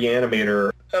about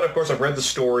Reanimator. And of course, I've read the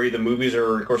story. The movies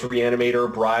are, of course,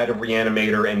 Reanimator, Bride of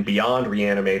Reanimator, and Beyond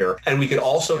Reanimator. And we could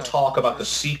also talk about the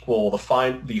sequel,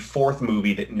 the fourth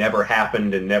movie that never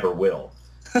happened and never will.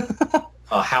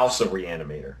 House of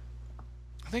Reanimator.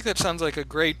 I think that sounds like a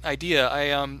great idea.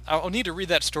 I'll need to read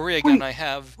that story again. Wait, I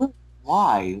have...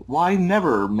 Why? Why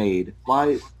never made?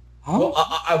 Why? Huh? Well,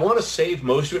 I want to save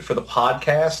most of it for the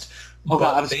podcast. Oh, but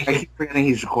God, I keep forgetting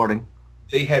he's recording.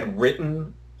 They had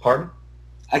written... Pardon?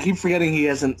 I keep forgetting he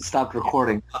hasn't stopped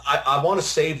recording. I want to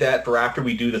save that for after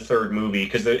we do the third movie,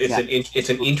 because it's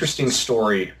an interesting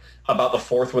story about the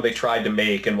fourth one they tried to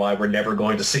make and why we're never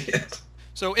going to see it.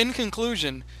 So in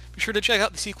conclusion, be sure to check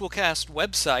out the Sequelcast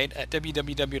website at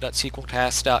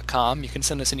www.sequelcast.com. You can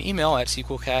send us an email at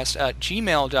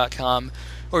sequelcast@gmail.com,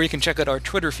 or you can check out our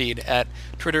Twitter feed at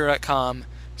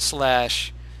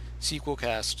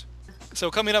twitter.com/sequelcast. So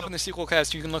coming up in the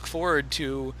Sequelcast, you can look forward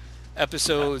to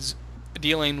episodes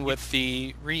dealing with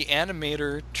the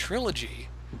Reanimator trilogy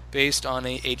based on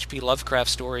a H.P. Lovecraft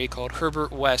story called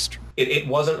Herbert West. It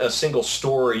wasn't a single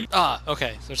story. Ah,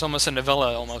 okay. So it's almost a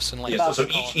novella almost. In like So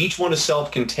each one is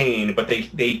self-contained, but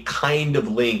they kind of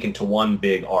link into one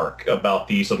big arc about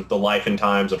the life and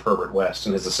times of Herbert West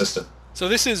and his assistant. So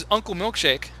this is Uncle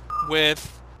Milkshake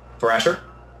with... Thrasher?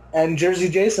 And Jersey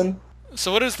Jason.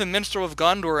 So what does the Minstrel of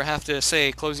Gondor have to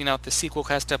say closing out the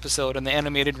Sequelcast episode and the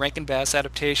animated Rankin Bass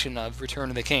adaptation of Return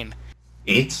of the King?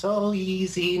 It's so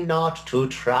easy not to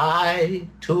try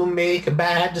to make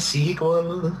bad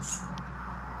sequels.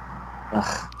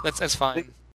 That's fine.